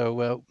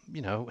 So,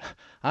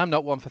 I'm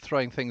not one for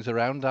throwing things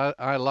around.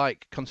 I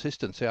like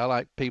consistency. I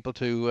like people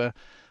to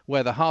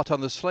wear the heart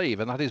on the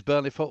sleeve, and that is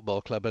Burnley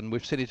Football Club. And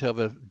we've seen it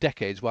over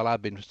decades while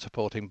I've been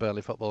supporting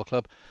Burnley Football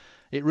Club.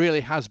 It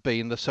really has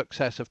been the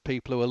success of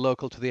people who are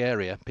local to the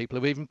area, people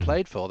who've even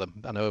played for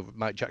them. I know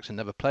Mike Jackson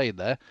never played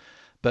there.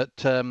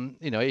 But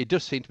he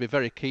does seem to be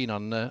very keen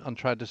on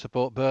trying to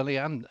support Burnley,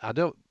 and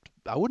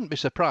I wouldn't be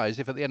surprised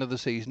if at the end of the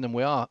season, and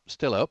we are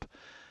still up,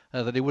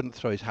 that he wouldn't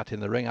throw his hat in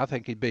the ring. I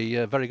think he'd be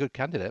a very good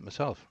candidate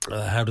myself.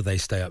 How do they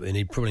stay up? And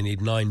he'd probably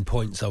need 9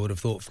 points, I would have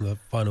thought, from the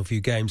final few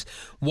games.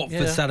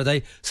 Watford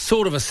Saturday,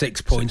 sort of a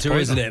 6-pointer,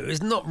 isn't it?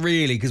 It's not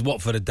really, because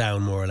Watford are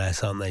down more or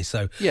less, aren't they?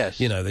 So yes.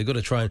 They've got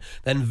to try and...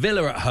 Then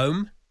Villa at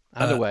home.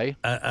 And away.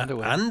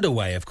 And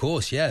away, of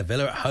course, yeah.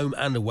 Villa at home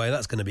and away.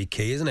 That's going to be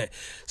key, isn't it?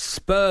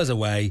 Spurs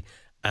away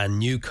and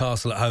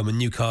Newcastle at home. And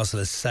Newcastle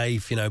is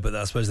safe, but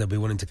I suppose they'll be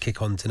wanting to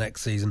kick on to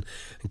next season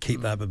and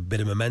keep that a bit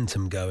of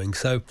momentum going.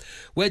 So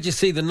where do you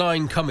see the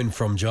 9 coming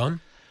from,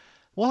 John?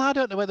 Well, I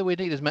don't know whether we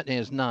need as many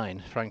as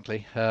 9,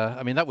 frankly.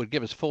 That would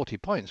give us 40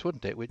 points,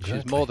 wouldn't it? Which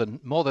is more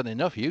than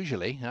enough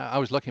usually. I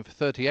was looking for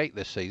 38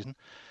 this season,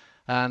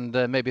 and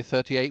maybe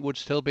 38 would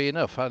still be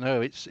enough. I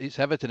know it's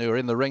Everton who are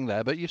in the ring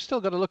there, but you've still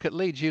got to look at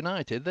Leeds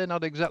United. They're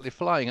not exactly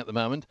flying at the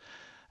moment.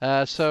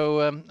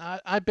 So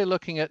I'd be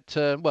looking at,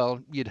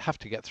 you'd have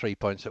to get 3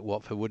 points at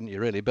Watford, wouldn't you,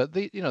 really? But,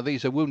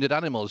 these are wounded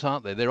animals,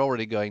 aren't they? They're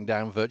already going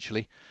down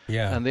virtually.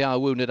 Yeah. And they are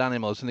wounded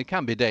animals, and they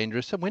can be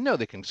dangerous. And we know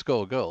they can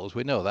score goals.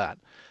 We know that.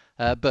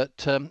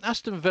 But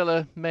Aston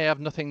Villa may have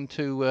nothing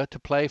to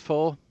play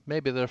for.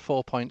 Maybe there are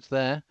 4 points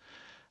there.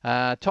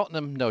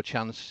 Tottenham, no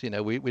chance.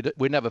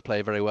 We never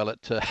play very well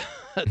at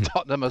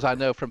Tottenham, as I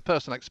know from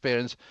personal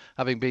experience,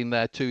 having been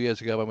there 2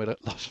 years ago when we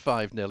lost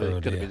 5-0.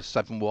 It could have been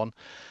 7-1.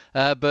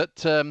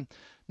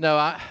 No,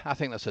 I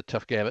think that's a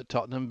tough game at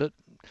Tottenham. But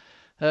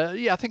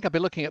I think I'd be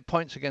looking at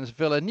points against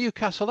Villa.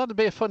 Newcastle, that'd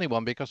be a funny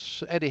one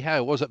because Eddie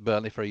Howe was at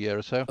Burnley for a year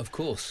or so. Of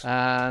course.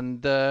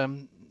 And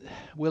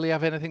will he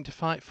have anything to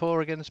fight for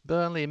against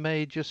Burnley? He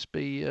may just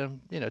be,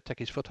 take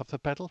his foot off the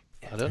pedal.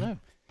 I don't know.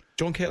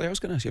 John Kettley, I was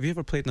going to ask you, have you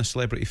ever played in a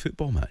celebrity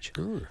football match?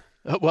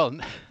 Well,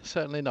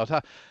 certainly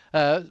not.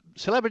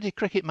 Celebrity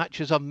cricket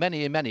matches on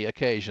many, many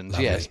occasions,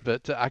 Lovely. Yes,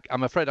 but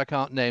I'm afraid I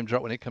can't name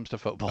drop when it comes to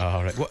football.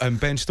 All right. Well,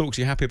 Ben Stokes,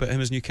 are you happy about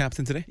him as new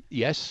captain today?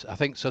 Yes, I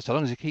think so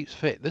long as he keeps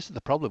fit. This is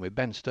the problem with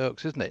Ben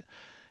Stokes, isn't it?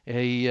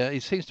 He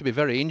seems to be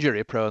very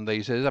injury prone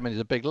these days. I mean,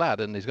 he's a big lad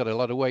and he's got a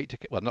lot of weight.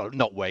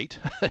 Not weight.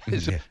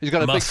 He's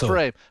got a muscle.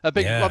 Big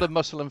frame, lot of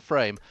muscle and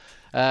frame.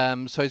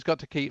 So he's got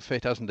to keep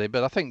fit, hasn't he?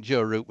 But I think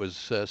Joe Root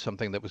was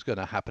something that was going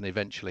to happen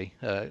eventually.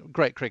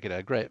 Great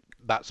cricketer, great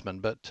batsman,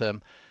 but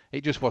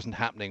it just wasn't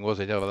happening,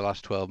 was it, over the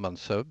last 12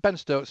 months? So Ben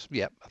Stokes,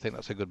 I think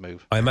that's a good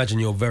move. I imagine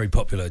you're very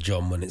popular,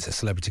 John, when it's a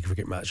celebrity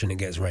cricket match and it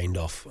gets rained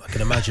off. I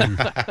can imagine.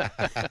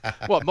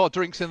 What, more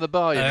drinks in the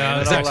bar?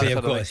 Exactly,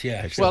 of course,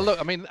 yeah. Well, look,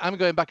 I mean, I'm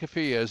going back a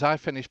few years. I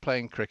finished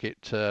playing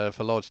cricket for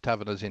Lord's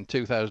Taverners in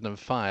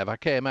 2005. I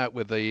came out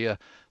with the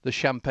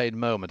champagne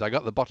moment. I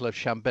got the bottle of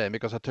champagne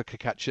because I took a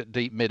catch at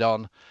deep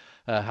mid-on.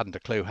 Hadn't a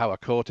clue how I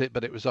caught it,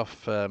 but it was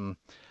off...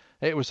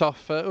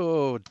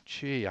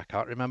 I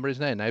can't remember his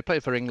name now. He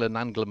played for England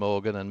and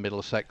Glamorgan and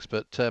Middlesex,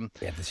 but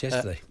this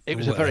yesterday. It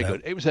was a very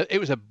good. It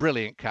was a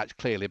brilliant catch,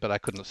 clearly, but I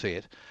couldn't see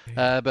it.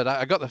 But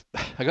I got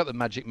the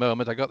magic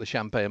moment. I got the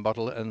champagne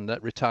bottle and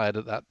retired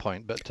at that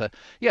point. But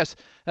yes,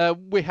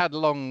 we had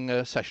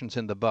long sessions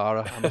in the bar.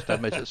 I must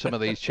admit at some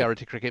of these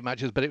charity cricket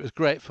matches, but it was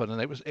great fun, and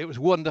it was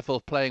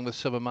wonderful playing with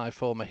some of my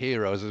former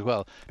heroes as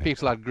well.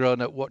 People I'd grown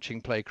up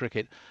watching play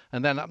cricket,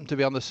 and then happened to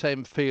be on the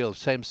same field,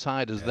 same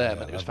side as them,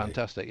 and it was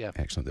fantastic. Yeah.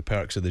 Excellent. The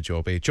perks of the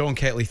job, eh? John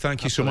Kettley,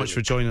 thank you so much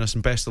for joining us,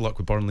 and best of luck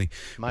with Burnley.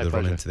 My pleasure.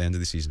 pleasure. Run into the end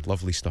of the season.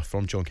 Lovely stuff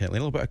from John Kettley. A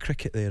little bit of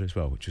cricket there as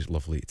well, which is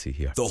lovely to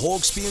hear. The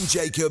Hawksbee and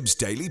Jacobs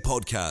Daily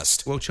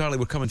Podcast. Well, Charlie,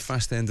 we're coming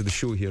fast to the end of the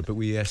show here, but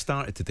we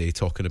started today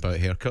talking about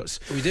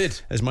haircuts. We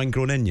did. Has mine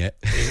grown in yet?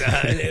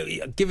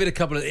 Give it a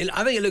couple of...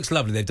 I think it looks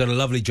lovely. They've done a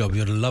lovely job. You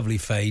had a lovely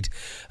fade.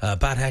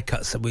 Bad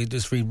haircuts. We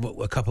just read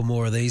a couple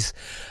more of these.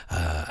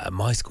 At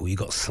my school, you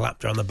got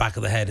slapped around the back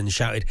of the head and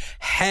shouted,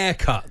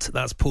 "Haircut!"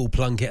 That's Paul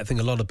Plunkett. I think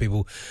a lot of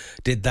people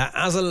did that.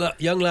 As a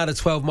young lad of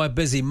 12, my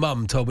busy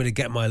mum told me to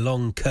get my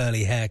long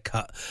curly hair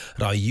cut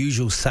at our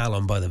usual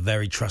salon by the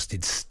very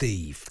trusted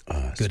Steve.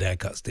 Good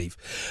haircut, Steve.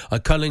 I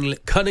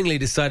cunningly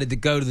decided to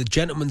go to the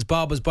gentleman's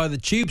barbers by the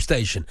tube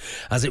station,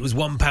 as it was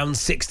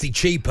 £1.60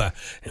 cheaper.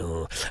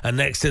 And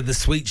next to the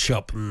sweet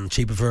shop,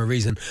 cheaper for a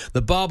reason.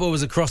 The barber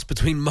was a cross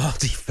between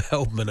Marty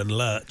Feldman and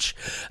Lurch,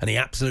 and he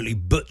absolutely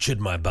butchered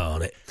my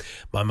barnet.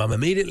 My mum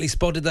immediately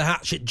spotted the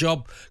hatchet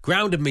job,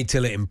 grounded me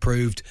till it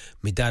improved.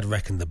 My dad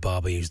reckoned the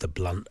barber used a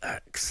blunt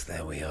axe.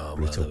 There we are.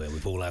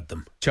 We've all had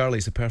them.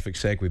 Charlie's the perfect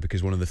segue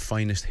because one of the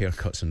finest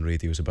haircuts on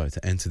radio is about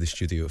to enter the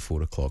studio at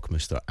 4 o'clock,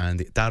 Mr.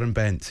 Andy Darren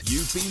Bent.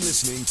 You've been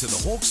listening to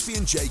the Hawksbee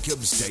and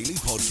Jacobs Daily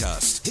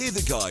Podcast. Hear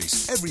the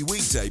guys every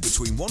weekday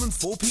between 1 and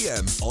 4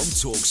 p.m. on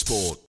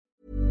TalkSport.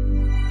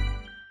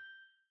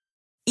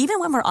 Even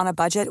when we're on a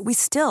budget, we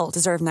still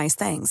deserve nice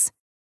things.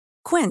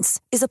 Quince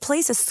is a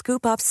place to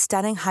scoop up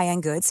stunning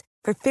high-end goods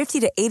for 50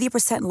 to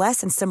 80%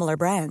 less than similar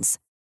brands.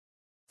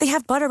 They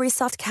have buttery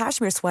soft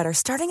cashmere sweaters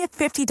starting at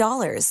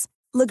 $50,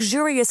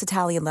 luxurious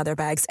Italian leather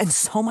bags, and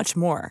so much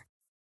more.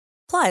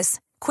 Plus,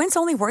 Quince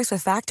only works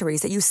with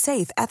factories that use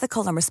safe,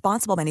 ethical, and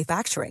responsible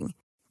manufacturing.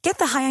 Get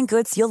the high-end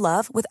goods you'll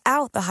love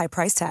without the high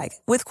price tag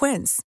with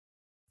Quince.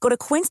 Go to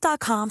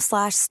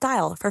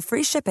quince.com/style for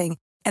free shipping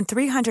and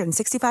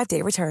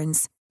 365-day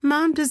returns.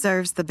 Mom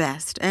deserves the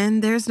best,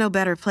 and there's no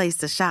better place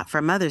to shop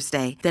for Mother's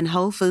Day than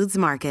Whole Foods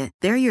Market.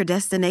 They're your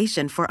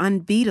destination for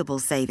unbeatable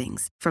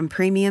savings, from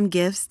premium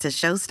gifts to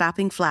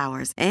show-stopping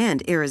flowers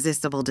and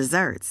irresistible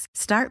desserts.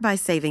 Start by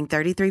saving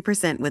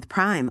 33% with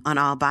Prime on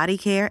all body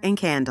care and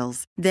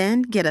candles.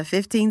 Then get a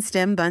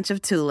 15-stem bunch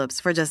of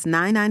tulips for just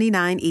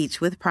 $9.99 each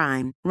with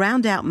Prime.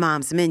 Round out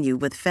Mom's menu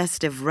with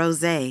festive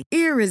rosé,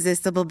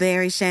 irresistible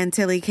berry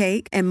chantilly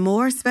cake, and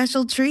more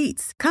special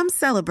treats. Come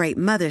celebrate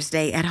Mother's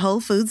Day at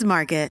Whole Foods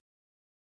Market.